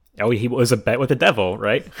 Oh, he was a bet with the devil,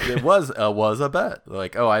 right? It was a bet.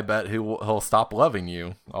 I bet he'll stop loving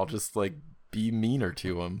you. I'll just be meaner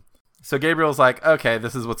to him. So Gabriel's like, okay,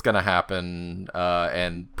 this is what's gonna happen,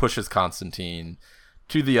 and pushes Constantine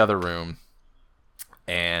to the other room.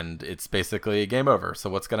 And it's basically a game over. So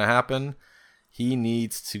what's going to happen? He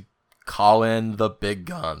needs to call in the big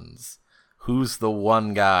guns. Who's the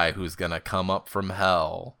one guy who's going to come up from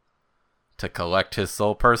hell to collect his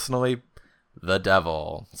soul personally? The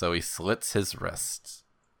devil. So he slits his wrists.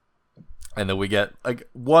 And then we get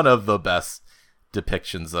one of the best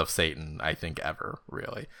depictions of Satan, I think, ever,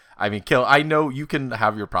 really. I mean, Kill, I know you can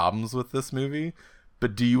have your problems with this movie,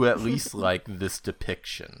 but do you at least like this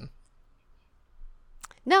depiction?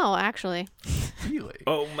 No, actually. Really?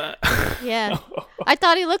 Oh my! Yeah. I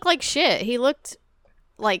thought he looked like shit. He looked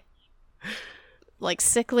like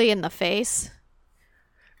sickly in the face.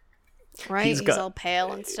 Right? He's all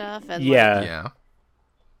pale and stuff. And yeah.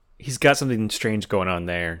 He's got something strange going on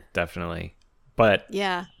there, definitely. But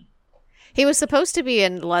yeah. He was supposed to be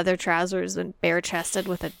in leather trousers and bare-chested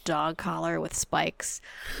with a dog collar with spikes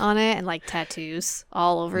on it and tattoos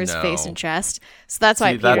all over his face and chest. So that's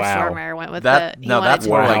why Peter Stormare went with that. He No, that's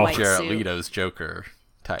more like Jared suit. Leto's Joker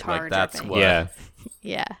type. Tar that's dripping. what. yeah,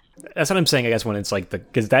 Yeah. That's what I'm saying, I guess, when it's like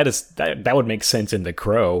because that would make sense in The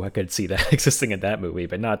Crow. I could see that existing in that movie,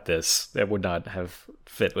 but not this. That would not have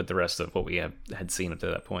fit with the rest of what we had seen up to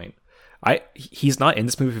that point. He's not in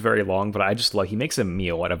this movie very long, but I just he makes a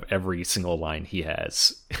meal out of every single line he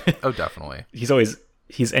has. Oh, definitely.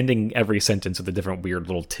 He's ending every sentence with a different weird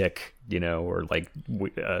little tick, or like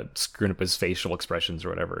screwing up his facial expressions or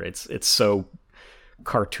whatever. It's so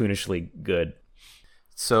cartoonishly good.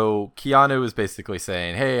 So Keanu is basically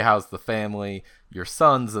saying, hey, how's the family? Your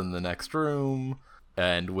son's in the next room.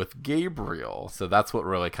 And with Gabriel. So that's what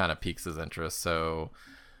really kind of piques his interest. So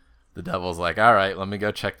the devil's like, all right, let me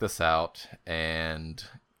go check this out. And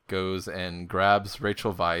goes and grabs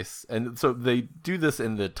Rachel Weisz. And so they do this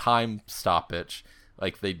in the time stoppage,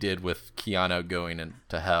 like they did with Keanu going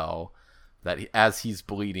into hell. That as he's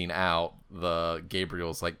bleeding out, the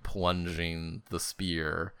Gabriel's like plunging the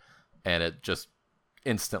spear. And it just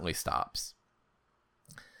instantly stops.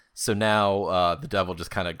 So now the devil just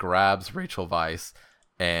kind of grabs Rachel Weisz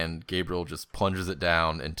and Gabriel just plunges it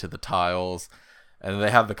down into the tiles, and they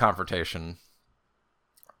have the confrontation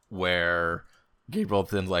where Gabriel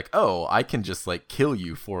then's like, oh, I can just like kill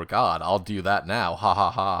you for God, I'll do that now, ha ha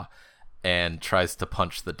ha, and tries to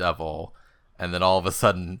punch the devil, and then all of a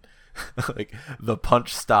sudden like the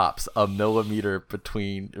punch stops a millimeter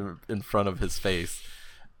in front of his face,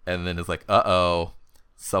 and then is like, uh-oh,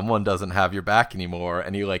 someone doesn't have your back anymore,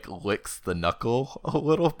 and he like licks the knuckle a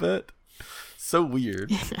little bit. So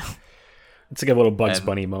weird. It's like a little Bugs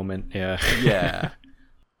Bunny moment. Yeah.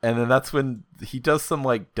 And then that's when he does some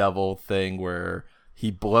like devil thing where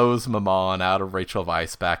he blows Mammon out of Rachel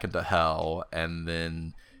Weisz back into hell, and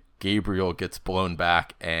then Gabriel gets blown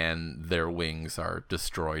back and their wings are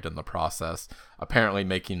destroyed in the process, apparently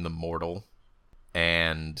making them mortal.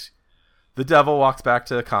 And the devil walks back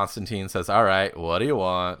to Constantine and says, all right, what do you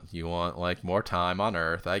want? You want like more time on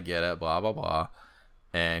Earth? I get it, blah, blah, blah.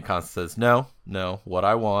 And Constantine says, no, what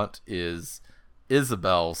I want is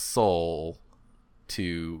Isabel's soul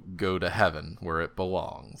to go to heaven where it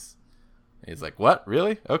belongs. And he's like, what?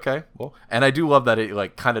 Really? Okay, well. And I do love that it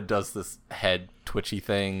like kind of does this head twitchy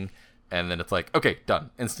thing, and then it's like, okay, done,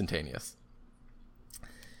 instantaneous.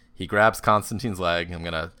 He grabs Constantine's leg. I'm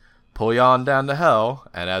going to pull you on down to hell.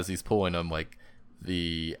 And as he's pulling him, like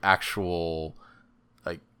the actual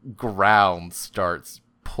like ground starts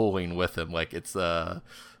pulling with him. Like it's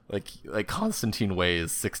like Constantine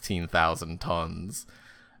weighs 16,000 tons,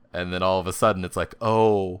 and then all of a sudden it's like,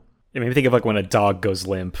 oh, I mean, think of like when a dog goes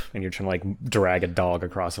limp and you're trying to like drag a dog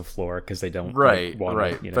across a floor because they don't right.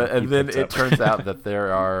 To, but and then it turns out that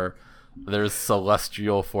there's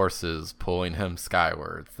celestial forces pulling him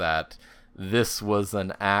skyward. That this was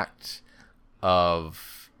an act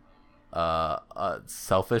of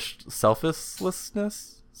selflessness.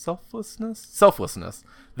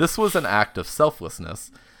 This was an act of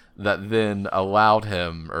selflessness that then allowed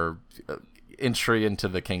him or entry into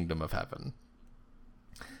the kingdom of heaven.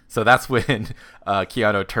 So that's when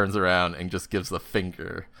Keanu turns around and just gives the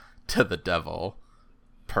finger to the devil.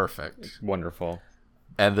 Perfect. Wonderful.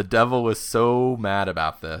 And the devil was so mad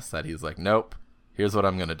about this that he's like, nope, here's what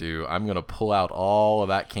I'm going to do. I'm going to pull out all of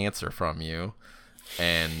that cancer from you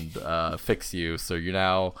and fix you. So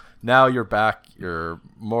you're now you're back. You're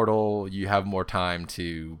mortal. You have more time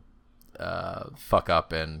to fuck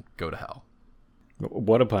up and go to hell.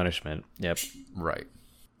 What a punishment. Yep. Right.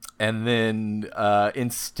 And then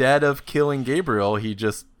instead of killing Gabriel, he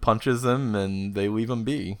just punches him and they leave him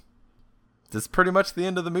be. This is pretty much the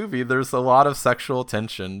end of the movie. There's a lot of sexual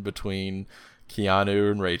tension between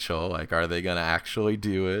Keanu and Rachel. Like, are they going to actually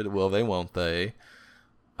do it? Will they, won't they?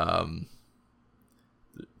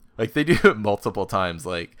 Like, they do it multiple times.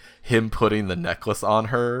 Like, him putting the necklace on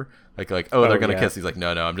her. Like oh, they're going to kiss. He's like,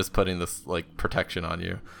 no, I'm just putting this, like, protection on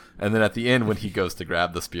you. And then at the end, when he goes to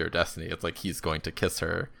grab the Spear of Destiny, it's like he's going to kiss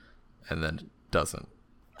her and then doesn't.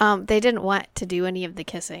 They didn't want to do any of the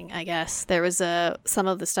kissing, I guess. There was some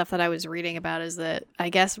of the stuff that I was reading about is that I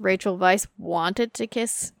guess Rachel Weisz wanted to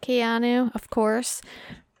kiss Keanu, of course,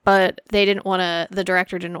 but the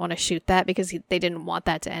director didn't want to shoot that because they didn't want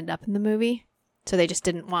that to end up in the movie. So they just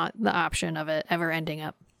didn't want the option of it ever ending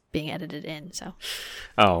up being edited in. So,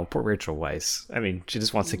 oh, poor Rachel Weisz. I mean, she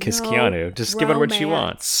just wants to kiss Keanu. Just give her what she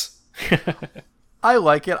wants. I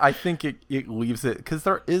like it. I think it leaves it because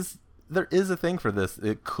there is a thing for this.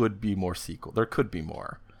 It could be more sequel. There could be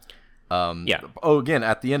more. Yeah. Oh, again,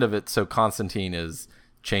 at the end of it, so Constantine is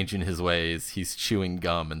changing his ways. He's chewing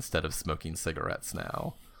gum instead of smoking cigarettes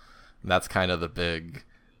now. And that's kind of the big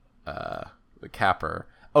the capper.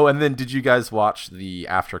 Oh, and then did you guys watch the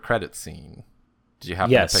after credits scene? Did you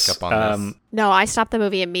happen to pick up on this? No, I stopped the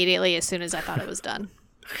movie immediately as soon as I thought it was done.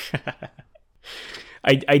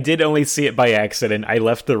 I did only see it by accident. I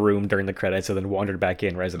left the room during the credits and then wandered back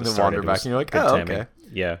in right as it started. Wandered back and you're like, good oh, timing. okay.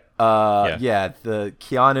 Yeah. Yeah, the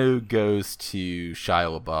Keanu goes to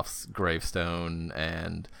Shia LaBeouf's gravestone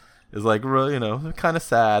and is like, kind of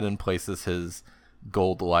sad, and places his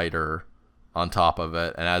gold lighter on top of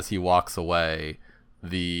it. And as he walks away,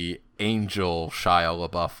 the angel Shia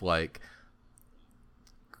LaBeouf like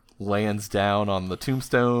lands down on the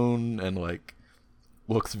tombstone and like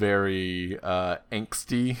looks very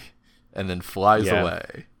angsty, and then flies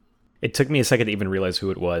away. It took me a second to even realize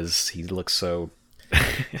who it was. He looks so...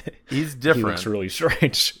 He's different. He looks really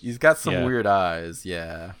strange. He's got some weird eyes,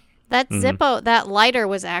 yeah. That Zippo, that lighter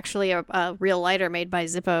was actually a real lighter made by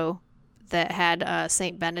Zippo that had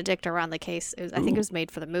Saint Benedict around the case. I think it was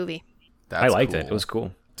made for the movie. I liked it. It was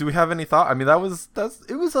cool. Do we have any thought? I mean, it was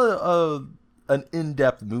an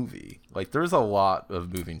in-depth movie. Like, there's a lot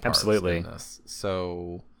of moving parts in this.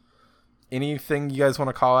 So, anything you guys want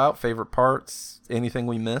to call out? Favorite parts? Anything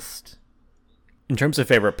we missed? In terms of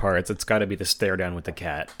favorite parts, it's got to be the stare down with the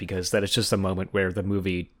cat, because that is just a moment where the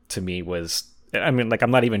movie, to me, was... I mean, like,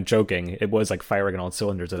 I'm not even joking. It was, like, firing on all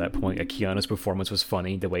cylinders at that point. Like, Keanu's performance was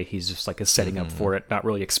funny. The way he's just, like, is setting up for it, not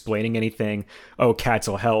really explaining anything. Oh, cats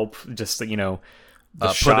will help. Just, the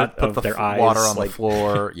shot of their eyes. Water on the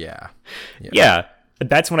floor. Yeah.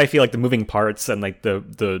 That's when I feel like the moving parts and, like,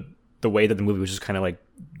 the way that the movie was just kind of, like,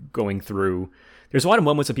 going through... There's a lot of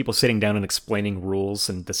moments of people sitting down and explaining rules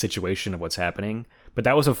and the situation of what's happening, but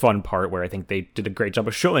that was a fun part where I think they did a great job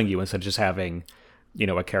of showing you instead of just having,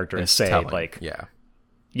 a character say, telling. Like,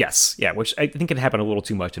 yes, which I think can happen a little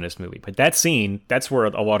too much in this movie. But that scene, that's where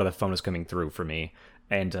a lot of the fun was coming through for me.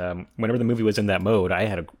 And whenever the movie was in that mode, I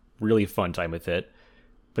had a really fun time with it.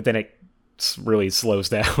 But then it really slows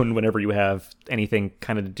down whenever you have anything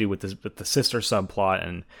kind of to do with the sister subplot.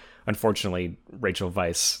 And unfortunately, Rachel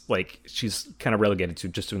Weisz, like, she's kind of relegated to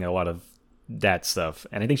just doing a lot of that stuff.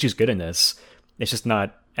 And I think she's good in this. It's just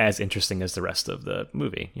not as interesting as the rest of the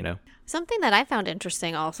movie, Something that I found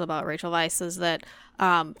interesting also about Rachel Weisz is that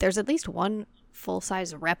there's at least one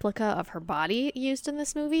full-size replica of her body used in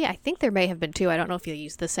this movie. I think there may have been two. I don't know if you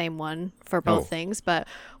use the same one for both things, but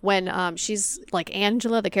when she's like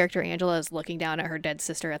Angela, the character Angela, is looking down at her dead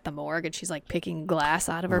sister at the morgue, and she's like picking glass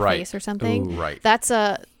out of her face or something. Ooh, right. That's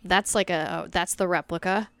the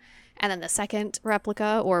replica. And then the second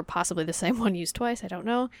replica, or possibly the same one used twice, I don't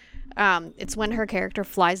know. It's when her character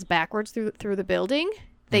flies backwards through the building.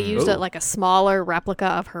 They used a smaller replica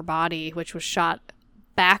of her body, which was shot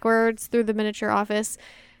backwards through the miniature office,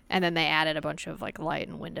 and then they added a bunch of like light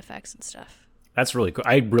and wind effects and stuff. That's really cool.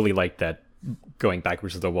 I really like that going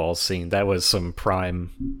backwards to the walls scene. That was some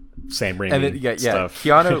prime Sam Raimi stuff.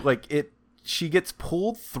 Keanu, she gets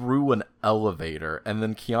pulled through an elevator, and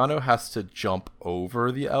then Keanu has to jump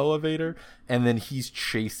over the elevator, and then he's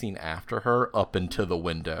chasing after her up into the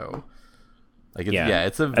window.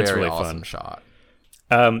 It's a very really awesome fun shot.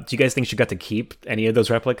 Do you guys think she got to keep any of those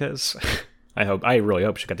replicas? I really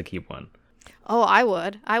hope she got to keep one. Oh, I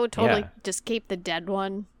would totally just keep the dead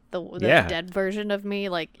one, the dead version of me,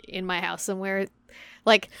 like in my house somewhere,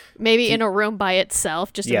 like maybe in a room by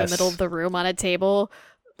itself, just in the middle of the room on a table,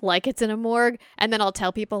 like it's in a morgue. And then I'll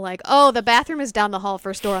tell people like, oh, the bathroom is down the hall,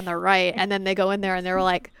 first door on the right. And then they go in there and they're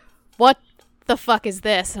like, what the fuck is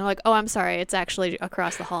this? And I'm like, oh, I'm sorry, it's actually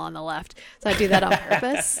across the hall on the left. So I do that on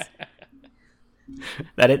purpose.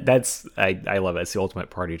 I love it. It's the ultimate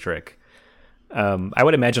party trick. I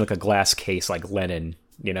would imagine like a glass case like Lenin,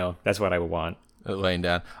 that's what I would want. Laying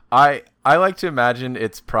down. I like to imagine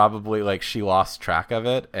it's probably like she lost track of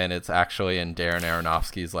it and it's actually in Darren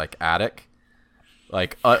Aronofsky's like attic.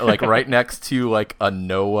 Like right next to like a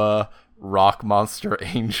Noah rock monster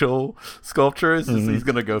angel sculpture. He's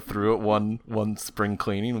going to go through it one spring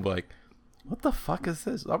cleaning and be like, what the fuck is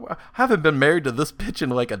this? I haven't been married to this bitch in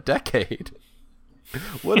like a decade.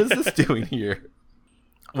 What is this doing here?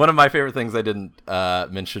 One of my favorite things I didn't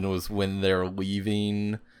mention was when they're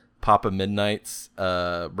leaving Papa Midnight's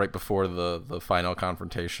right before the final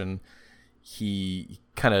confrontation. He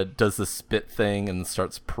kind of does the spit thing and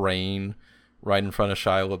starts praying right in front of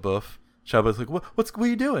Shia LaBeouf. Shia LaBeouf's like, what are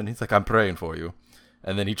you doing? He's like, I'm praying for you.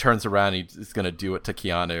 And then he turns around and he's going to do it to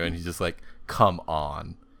Keanu, and he's just like, come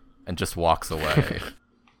on, and just walks away.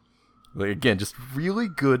 Like, again, just really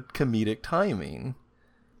good comedic timing.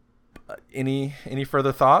 Any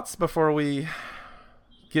further thoughts before we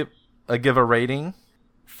give a rating?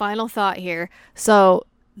 Final thought here. So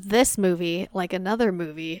this movie, like another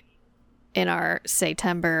movie in our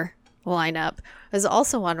September lineup, is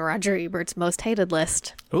also on Roger Ebert's most hated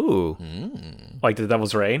list. Ooh. Like The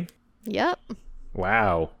Devil's Rain? Yep.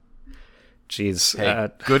 Wow. Jeez. Hey,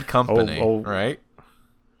 good company, right?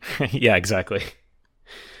 Yeah, exactly.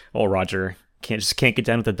 Oh, Roger can't get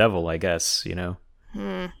down with the devil, I guess, you know.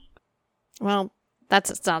 Well,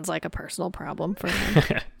 sounds like a personal problem for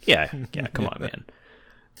him. Yeah, come on, man.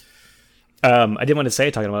 I did want to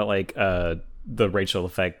say, talking about like the Rachel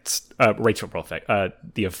effects, the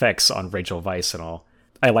effects on Rachel Weisz and all.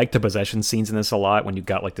 I like the possession scenes in this a lot when you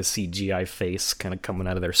got like the CGI face kind of coming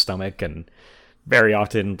out of their stomach, and very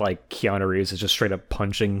often like Keanu Reeves is just straight up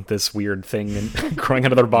punching this weird thing and growing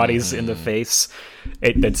out of their bodies in the face.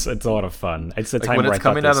 It's a lot of fun. It's the like time when where it's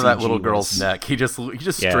coming out of that little CG girl's neck, he just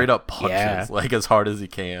straight up punches like as hard as he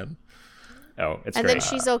can. Oh, it's and great. then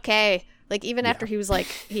she's okay. Like even after he was like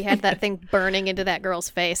he had that thing burning into that girl's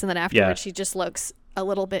face, and then afterwards she just looks a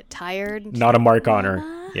little bit tired. Not a mark on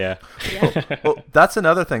her. Yeah. Well, that's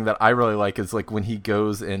another thing that I really like is like when he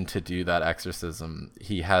goes in to do that exorcism,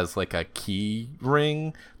 he has like a key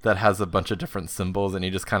ring that has a bunch of different symbols, and he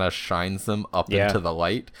just kind of shines them up into the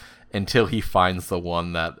light until he finds the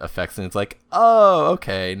one that affects it. It's like, oh,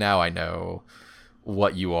 okay, now I know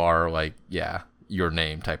what you are, like, your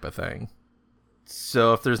name type of thing.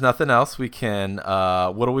 So if there's nothing else, we can,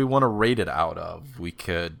 what do we want to rate it out of? We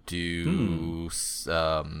could do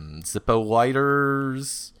Zippo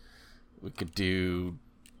lighters. We could do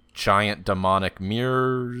giant demonic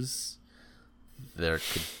mirrors. There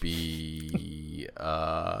could be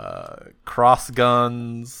cross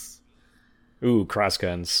guns. Ooh, cross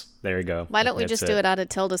guns. There you go. Why don't we just do it out of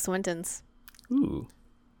Tilda Swinton's? Ooh.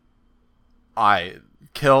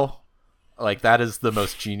 Like, that is the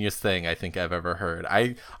most genius thing I think I've ever heard.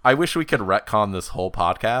 I wish we could retcon this whole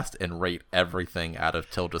podcast and rate everything out of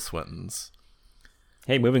Tilda Swinton's.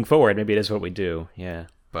 Hey, moving forward, maybe it is what we do. Yeah.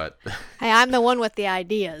 But hey, I'm the one with the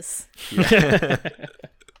ideas.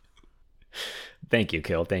 Thank you,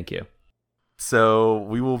 Kill. Thank you. So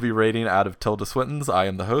we will be rating out of Tilda Swinton's. I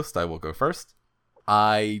am the host. I will go first.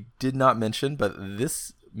 I did not mention, but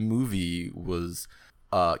this movie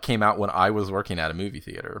came out when I was working at a movie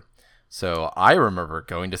theater. So I remember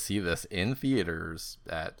going to see this in theaters.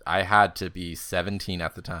 I had to be 17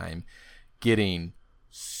 at the time, getting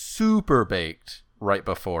super baked right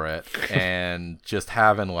before it and just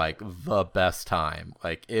having like the best time.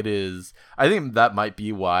 Like, it is, I think that might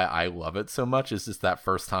be why I love it so much, is just that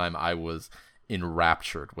first time I was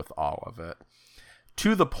enraptured with all of it,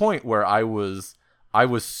 to the point where I was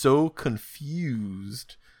so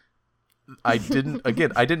confused. I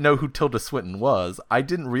didn't know who Tilda Swinton was. I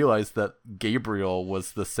didn't realize that Gabriel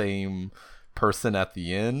was the same person at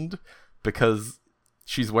the end, because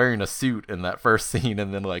she's wearing a suit in that first scene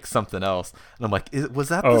and then like something else. And I'm like, was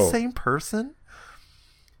that the same person?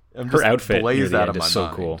 Her outfit blazed out of my is so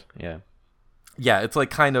mind. cool. Yeah. Yeah, it's like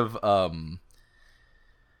kind of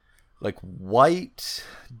like white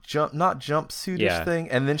not jumpsuitish thing,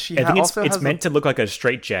 and then she it's meant to look like a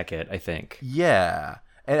straitjacket, I think. Yeah.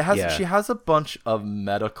 And it has she has a bunch of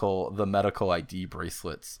the medical ID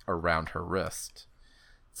bracelets around her wrist.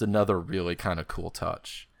 It's another really kind of cool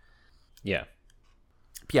touch. Yeah.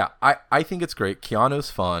 Yeah, I think it's great. Keanu's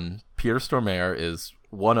fun. Peter Stormare is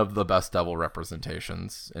one of the best devil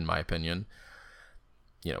representations, in my opinion.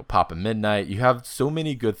 You know, Papa Midnight. You have so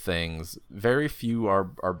many good things. Very few are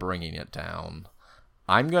bringing it down.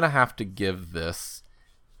 I'm going to have to give this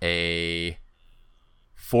a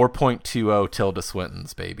 4.20 Tilda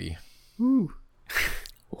Swinton's, baby. Ooh.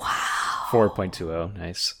 Wow. 4.20.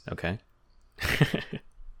 Nice. Okay.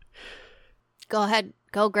 Go ahead.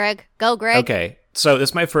 Go, Greg. Go, Greg. Okay. So this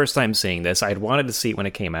is my first time seeing this. I'd wanted to see it when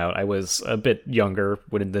it came out. I was a bit younger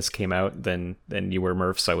when this came out than you were,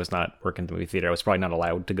 Murph, so I was not working at the movie theater. I was probably not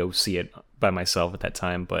allowed to go see it by myself at that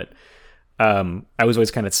time, but I was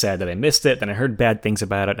always kind of sad that I missed it. Then I heard bad things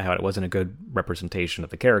about it, how it wasn't a good representation of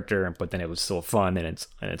the character, but then it was still fun in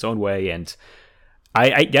its own way. And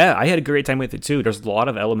I had a great time with it too. There's a lot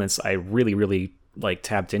of elements I really, really like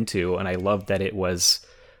tapped into, and I loved that it was,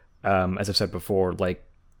 as I've said before, like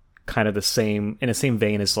kind of in the same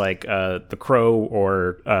vein as like The Crow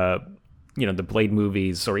or the Blade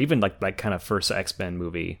movies, or even like that kind of first X-Men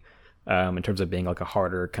movie, in terms of being like a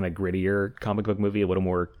harder, kind of grittier comic book movie, a little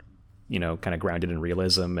more, kind of grounded in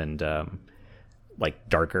realism and like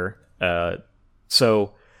darker.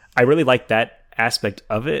 So I really liked that aspect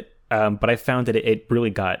of it, but I found that it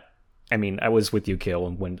really got. I mean, I was with you, Kale,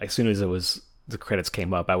 and as soon as the credits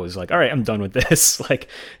came up, I was like, all right, I'm done with this. Like,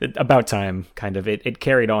 about time, kind of. It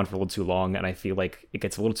carried on for a little too long, and I feel like it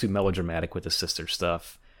gets a little too melodramatic with the sister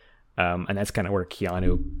stuff. And that's kind of where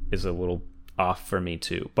Keanu is a little off for me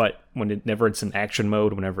too. But whenever it's in action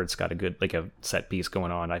mode, whenever it's got a good like a set piece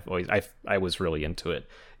going on, I was really into it.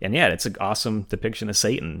 And yeah, it's an awesome depiction of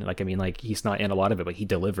Satan. Like I mean, like he's not in a lot of it, but he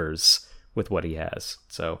delivers with what he has.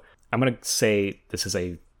 So I'm gonna say this is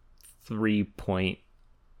a 3.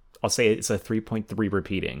 I'll say it's a 3.3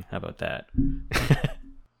 repeating. How about that?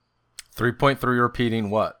 3.3 repeating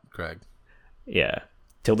what, Greg? Yeah,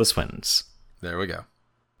 Tilda Swinton's. There we go.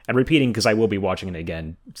 And repeating because I will be watching it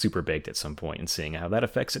again, super baked at some point, and seeing how that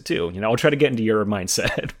affects it too. You know, I'll try to get into your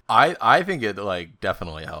mindset. I think it like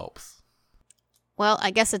definitely helps. Well,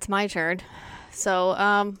 I guess it's my turn. So,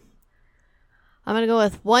 I'm gonna go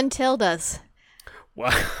with 1 tildes.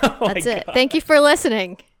 Wow. That's it. God. Thank you for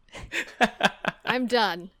listening. I'm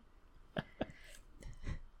done.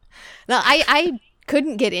 No, I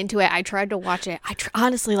couldn't get into it. I tried to watch it.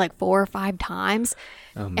 Honestly, like 4 or 5 times.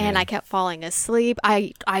 Oh, and I kept falling asleep.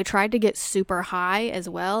 I tried to get super high as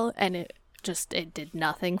well, and it did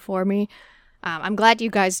nothing for me. I'm glad you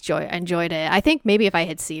guys enjoyed it. I think maybe if I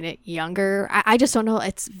had seen it younger, I just don't know.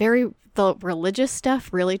 The religious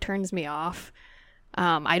stuff really turns me off.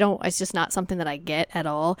 It's just not something that I get at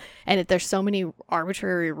all. And there's so many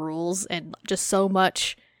arbitrary rules and just so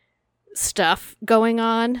much stuff going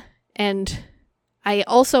on. And I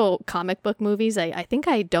also, comic book movies, I think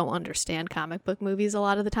I don't understand comic book movies a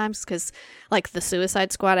lot of the times because, like, the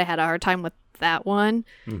Suicide Squad, I had a hard time with that one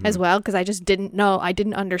as well because I just didn't know. I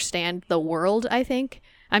didn't understand the world, I think.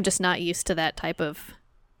 I'm just not used to that type of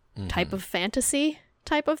fantasy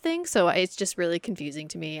type of thing. So it's just really confusing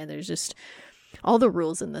to me. And there's just all the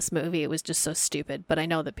rules in this movie. It was just so stupid. But I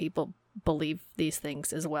know that people believe these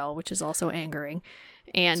things as well, which is also angering.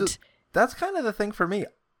 And so that's kind of the thing for me.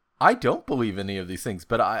 I don't believe any of these things,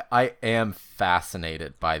 but I am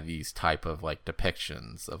fascinated by these type of like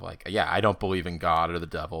depictions of like, yeah, I don't believe in God or the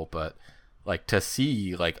devil, but like to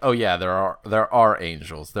see like, oh yeah, there are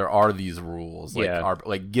angels, there are these rules,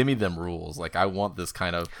 like give me them rules. Like I want this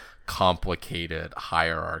kind of complicated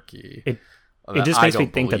hierarchy. It just makes me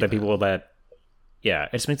think that the people that it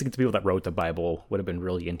just makes me think the people that wrote the Bible would have been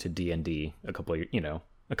really into D&D a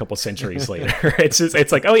couple centuries later.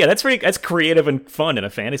 It's like, oh yeah, that's creative and fun in a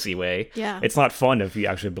fantasy way. Yeah. It's not fun if you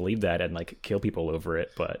actually believe that and like kill people over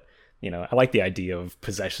it. But, I like the idea of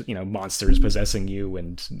possession, monsters possessing you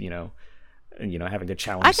and having to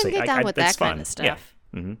challenge. I can get down with that kind of stuff.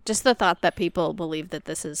 Yeah. Mm-hmm. Just the thought that people believe that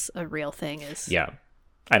this is a real thing is. Yeah.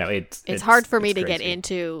 I know it's hard for me to get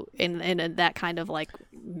into in that kind of like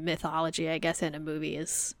mythology, I guess, in a movie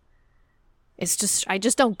it's just, I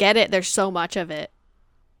just don't get it. There's so much of it.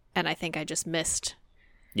 And I think I just missed.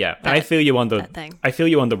 Yeah, and I feel you on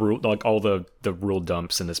the rule, like all the rule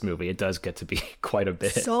dumps in this movie. It does get to be quite a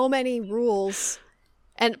bit. So many rules,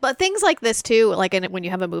 but things like this too. Like when you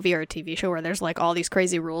have a movie or a TV show where there's like all these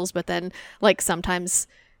crazy rules, but then like sometimes,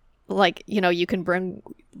 like you can bring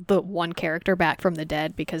the one character back from the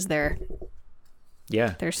dead because they're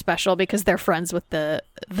special because they're friends with the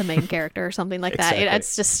main character or something like Exactly. that.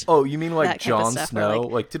 It's just you mean like Jon Snow?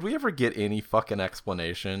 Like, did we ever get any fucking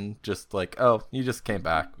explanation? Just like, oh, you just came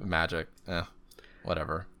back, magic,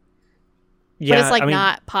 whatever. Yeah, but it's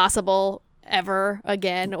not possible ever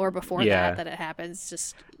again or before that it happens.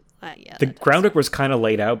 Just the groundwork was kind of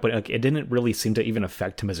laid out, but like, it didn't really seem to even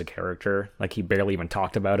affect him as a character. Like he barely even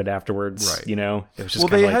talked about it afterwards. Right. It was just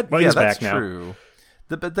he's back now. True.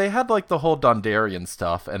 But they had like the whole Dondarrion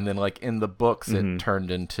stuff, and then like in the books it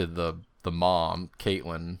turned into the mom,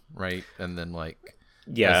 Caitlin, right? And then like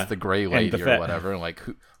as the Gray Lady or whatever, and like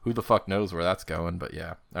who the fuck knows where that's going? But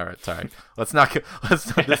yeah, all right, sorry. Let's not.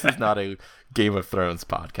 This is not a Game of Thrones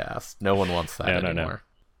podcast. No one wants that anymore.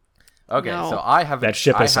 No. Okay, so I have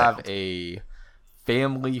a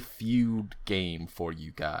Family Feud game for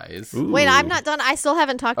you guys. Ooh. Wait, I'm not done. I still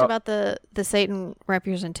haven't talked about the Satan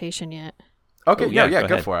representation yet. Okay,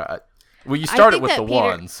 go for it. Well, you started with the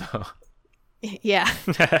one, so. Yeah.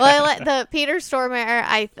 Well, the Peter Stormare,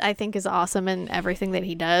 I think is awesome in everything that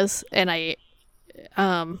he does, and I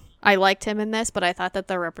liked him in this, but I thought that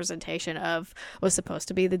the representation of was supposed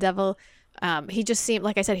to be the devil. He just seemed,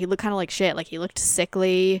 like I said, he looked kind of like shit. Like he looked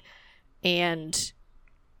sickly and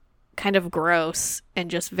kind of gross,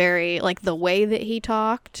 and just very like the way that he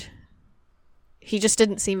talked. He just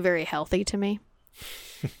didn't seem very healthy to me.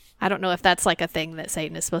 I don't know if that's like a thing that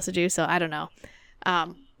Satan is supposed to do, so I don't know.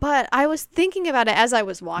 But I was thinking about it as I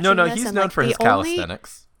was watching No, this. he's known for his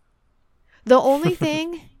calisthenics. The only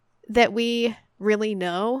thing that we really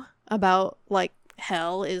know about like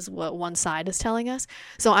hell is what one side is telling us.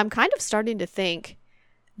 So I'm kind of starting to think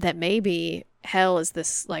that maybe hell is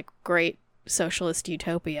this like great socialist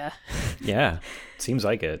utopia. Yeah, seems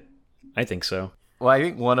like it. I think so. Well, I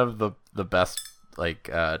think one of the best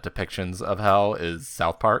depictions of hell is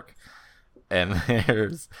South Park, and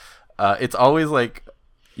there's it's always like,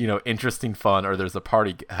 interesting fun, or there's a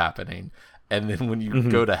party happening, and then when you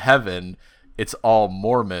go to heaven, it's all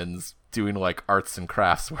Mormons doing like arts and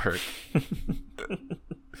crafts work.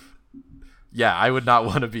 Yeah, I would not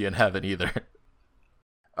want to be in heaven either.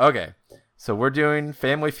 Okay, so we're doing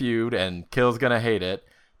Family Feud, and Kill's gonna hate it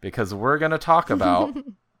because we're gonna talk about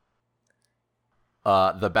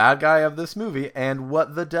the bad guy of this movie and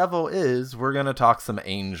what the devil is. We're gonna talk some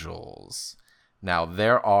angels. Now,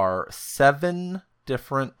 there are 7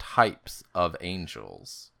 different types of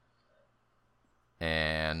angels,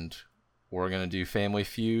 and we're going to do Family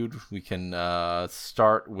Feud. We can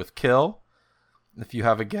start with Kill, if you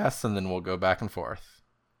have a guess, and then we'll go back and forth.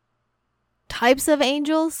 Types of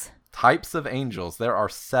angels? Types of angels. There are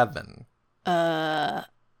 7. I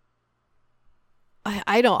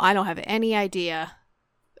don't have any idea.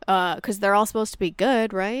 Because they're all supposed to be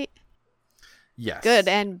good, right? Yes. Good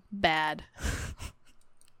and bad.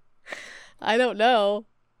 I don't know.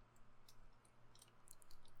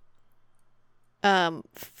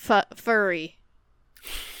 Furry.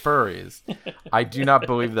 Furries. I do not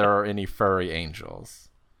believe there are any furry angels.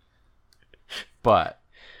 But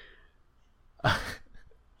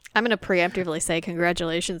I'm going to preemptively say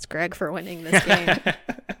congratulations, Greg, for winning this game.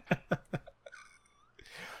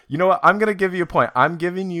 You know what? I'm going to give you a point. I'm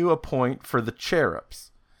giving you a point for the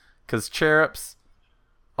cherubs. Because cherubs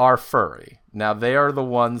are furry. Now, they are the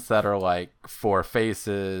ones that are like 4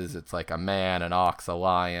 faces. It's like a man, an ox, a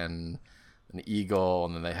lion, an eagle,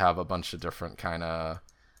 and then they have a bunch of different kind of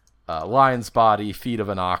lion's body, feet of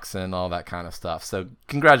an oxen, all that kind of stuff. So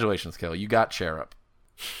congratulations, Kill. You got cherub.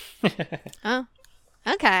 Oh,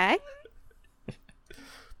 okay.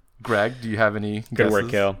 Greg, do you have any Good guesses? work,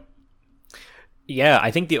 Kill. Yeah,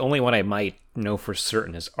 I think the only one I might know for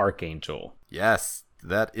certain is Archangel. Yes,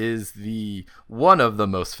 that is the one of the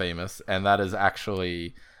most famous, and that is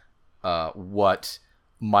actually what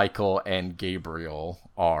Michael and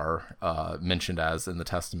Gabriel are mentioned as in the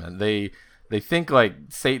Testament. They think like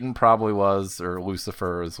Satan probably was, or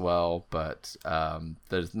Lucifer as well, but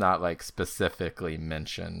there's not like specifically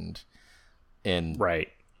mentioned in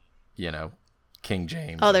King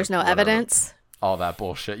James. Oh, there's no evidence? All that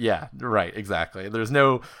bullshit. Yeah, right, exactly. There's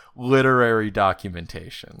no literary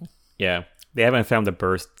documentation. Yeah, they haven't found the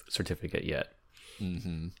birth certificate yet.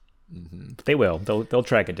 But they will. They'll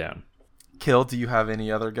track it down. Kill, do you have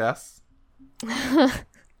any other guess?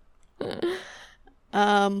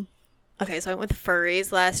 Okay, so I went with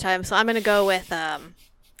furries last time, so I'm gonna go with they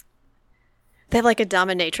have like a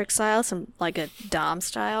dominatrix style, some like a dom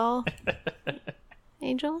style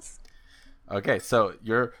angels. Okay, so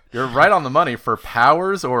you're right on the money for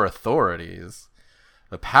powers or authorities.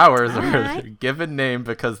 The powers are their given name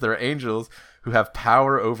because they're angels who have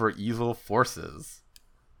power over evil forces,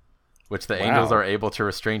 which the angels are able to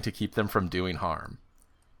restrain to keep them from doing harm.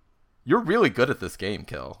 You're really good at this game,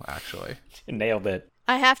 Kill, actually. Nailed it.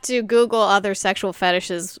 I have to Google other sexual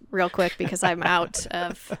fetishes real quick because I'm out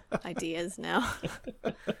of ideas now.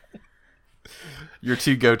 Your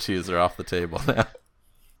 2 go-tos are off the table now.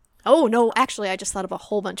 Oh, no, actually, I just thought of a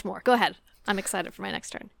whole bunch more. Go ahead. I'm excited for my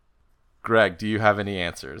next turn. Greg, do you have any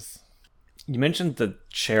answers? You mentioned the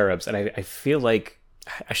cherubs, and I feel like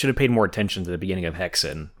I should have paid more attention to the beginning of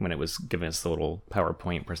Hexen when it was giving us the little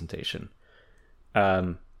PowerPoint presentation.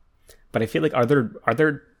 But I feel like are there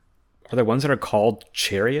ones that are called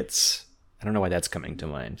chariots? I don't know why that's coming to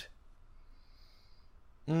mind.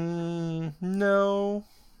 No.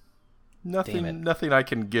 Nothing I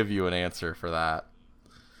can give you an answer for that.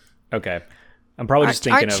 Okay. I'm probably just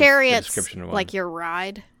thinking aren't of chariots the description of one. like your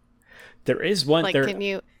ride? There is one. Like,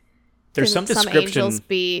 There's some description. Angels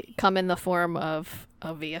come in the form of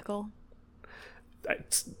a vehicle?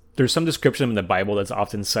 There's some description in the Bible that's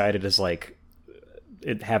often cited as like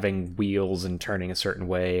it having wheels and turning a certain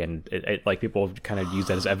way, and it like people kind of use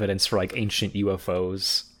that as evidence for like ancient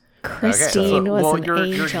UFOs. Christine was an angel.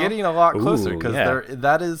 You're getting a lot closer because yeah.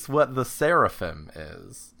 that is what the seraphim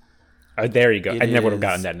is. There you go. I never would have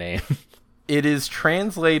gotten that name. It is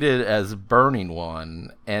translated as burning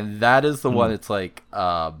one, and that is the one. It's like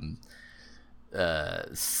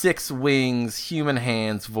 6 wings, human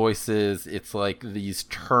hands, voices. It's like these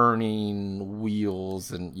turning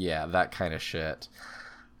wheels and that kind of shit.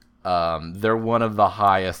 They're one of the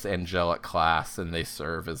highest angelic class, and they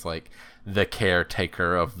serve as like the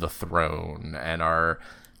caretaker of the throne, and are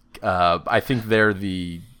I think they're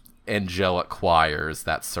the angelic choirs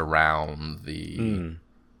that surround the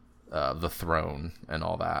throne and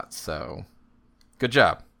all that. So good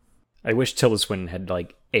job. I wish Tilda Swinton had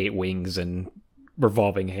like 8 wings and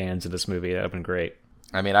revolving hands in this movie. That would have been great.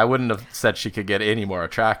 I mean, I wouldn't have said she could get any more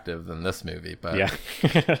attractive than this movie, but Yeah.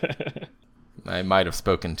 I might have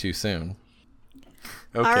spoken too soon.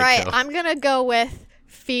 Okay, All right, Kel. I'm gonna go with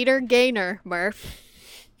feeder gainer, Murph.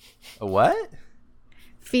 A what?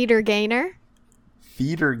 Feeder gainer.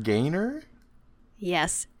 Feeder gainer?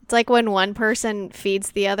 Yes, it's like when one person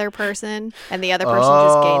feeds the other person, and the other person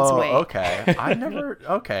just gains weight. Okay. I never.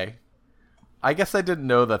 Okay. I guess I didn't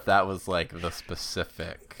know that was like the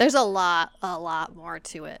specific. There's a lot more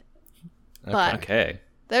to it. But Okay.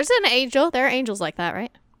 there's an angel. There are angels like that,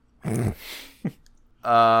 right?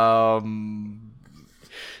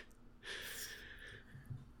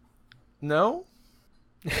 No.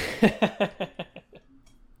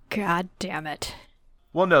 God damn it.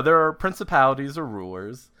 Well, no. There are principalities or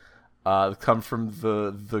rulers. Come from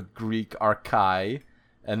the Greek archai,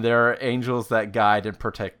 and there are angels that guide and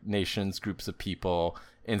protect nations, groups of people,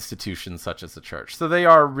 institutions such as the church. So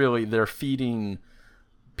they're feeding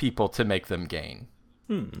people to make them gain.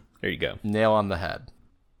 There you go. Nail on the head.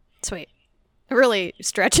 Sweet. Really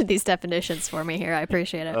stretching these definitions for me here. I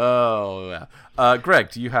appreciate it. Oh yeah. Greg,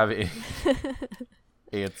 do you have any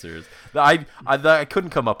answers? I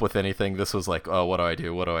couldn't come up with anything. This was like, oh, what do I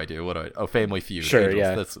do? Oh, Family Feud. Sure,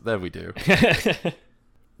 Angels. yeah. That we do.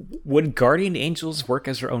 Would guardian angels work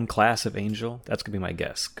as their own class of angel? That's going to be my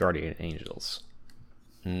guess. Guardian angels.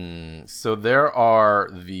 So there are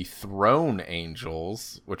the throne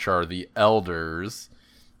angels, which are the elders,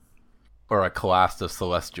 or a class of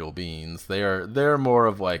celestial beings. They're more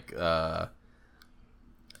of like I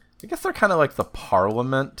guess they're kind of like the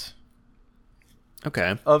parliament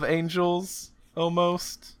Okay. of angels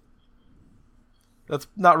almost. That's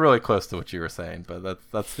not really close to what you were saying, but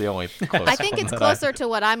that's the only close I think one it's that closer to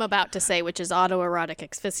what I'm about to say, which is autoerotic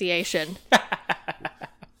asphyxiation.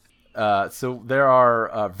 So there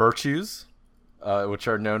are virtues, which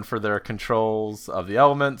are known for their controls of the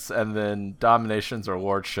elements, and then dominations or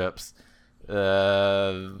lordships.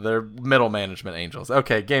 They're middle management angels.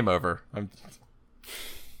 Okay, game over.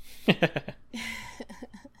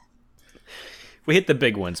 We hit the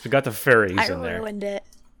big ones. We got the fairies I in there. ruined it.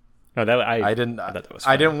 No, I didn't. I thought that was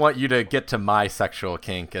I fun. didn't want you to get to my sexual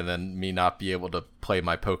kink and then me not be able to play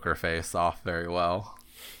my poker face off very well.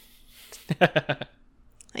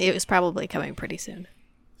 It was probably coming pretty soon.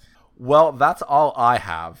 Well, that's all I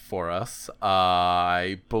have for us.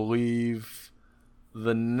 I believe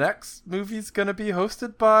the next movie's gonna be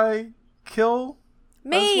hosted by Kill.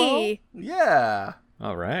 Me. As well? Yeah.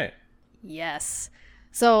 All right. Yes.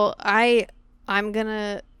 So I'm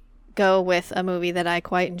gonna go with a movie that I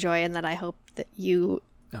quite enjoy and that I hope that you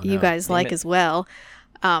guys Name like it. as well.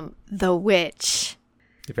 The Witch.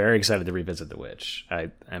 Very excited to revisit The Witch.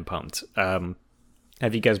 I'm pumped.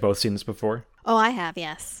 Have you guys both seen this before? Oh, I have,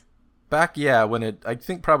 yes. Back, when I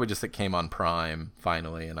think probably just it came on Prime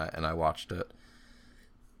finally, and I watched it.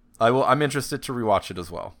 I'm interested to rewatch it as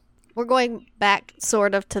well. We're going back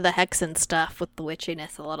sort of to the Hexen stuff with the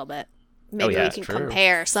witchiness a little bit. Maybe yeah, we can true.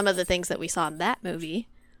 compare some of the things that we saw in that movie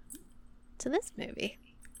to this movie.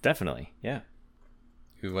 Definitely. Yeah.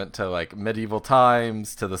 We went to like medieval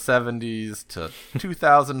times, to the 70s, to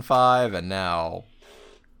 2005, and now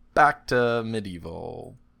back to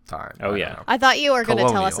medieval time. Oh, I yeah. don't know. I thought you were going to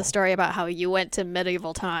tell us Colonial. a story about how you went to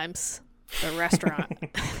medieval times, the restaurant.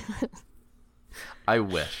 I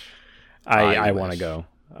wish. I want to wish. go.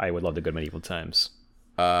 I would love to go to medieval times.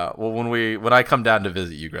 Well, when I come down to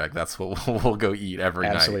visit you, Greg, that's what we'll go eat every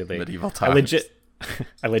Absolutely. night. Medieval I times.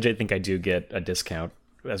 I legit think I do get a discount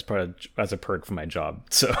as a perk for my job.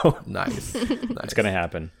 So Nice. it's going to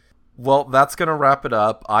happen. Well, that's going to wrap it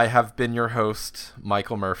up. I have been your host,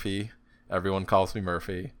 Michael Murphy. Everyone calls me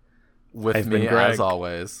Murphy. With I've me, been Greg. as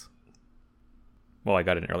always. Well, I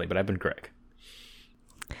got in early, but I've been Greg.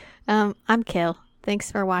 I'm Kill.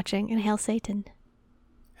 Thanks for watching, and hail Satan.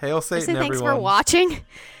 Hail I Satan, say thanks everyone. for watching.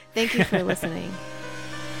 Thank you for listening.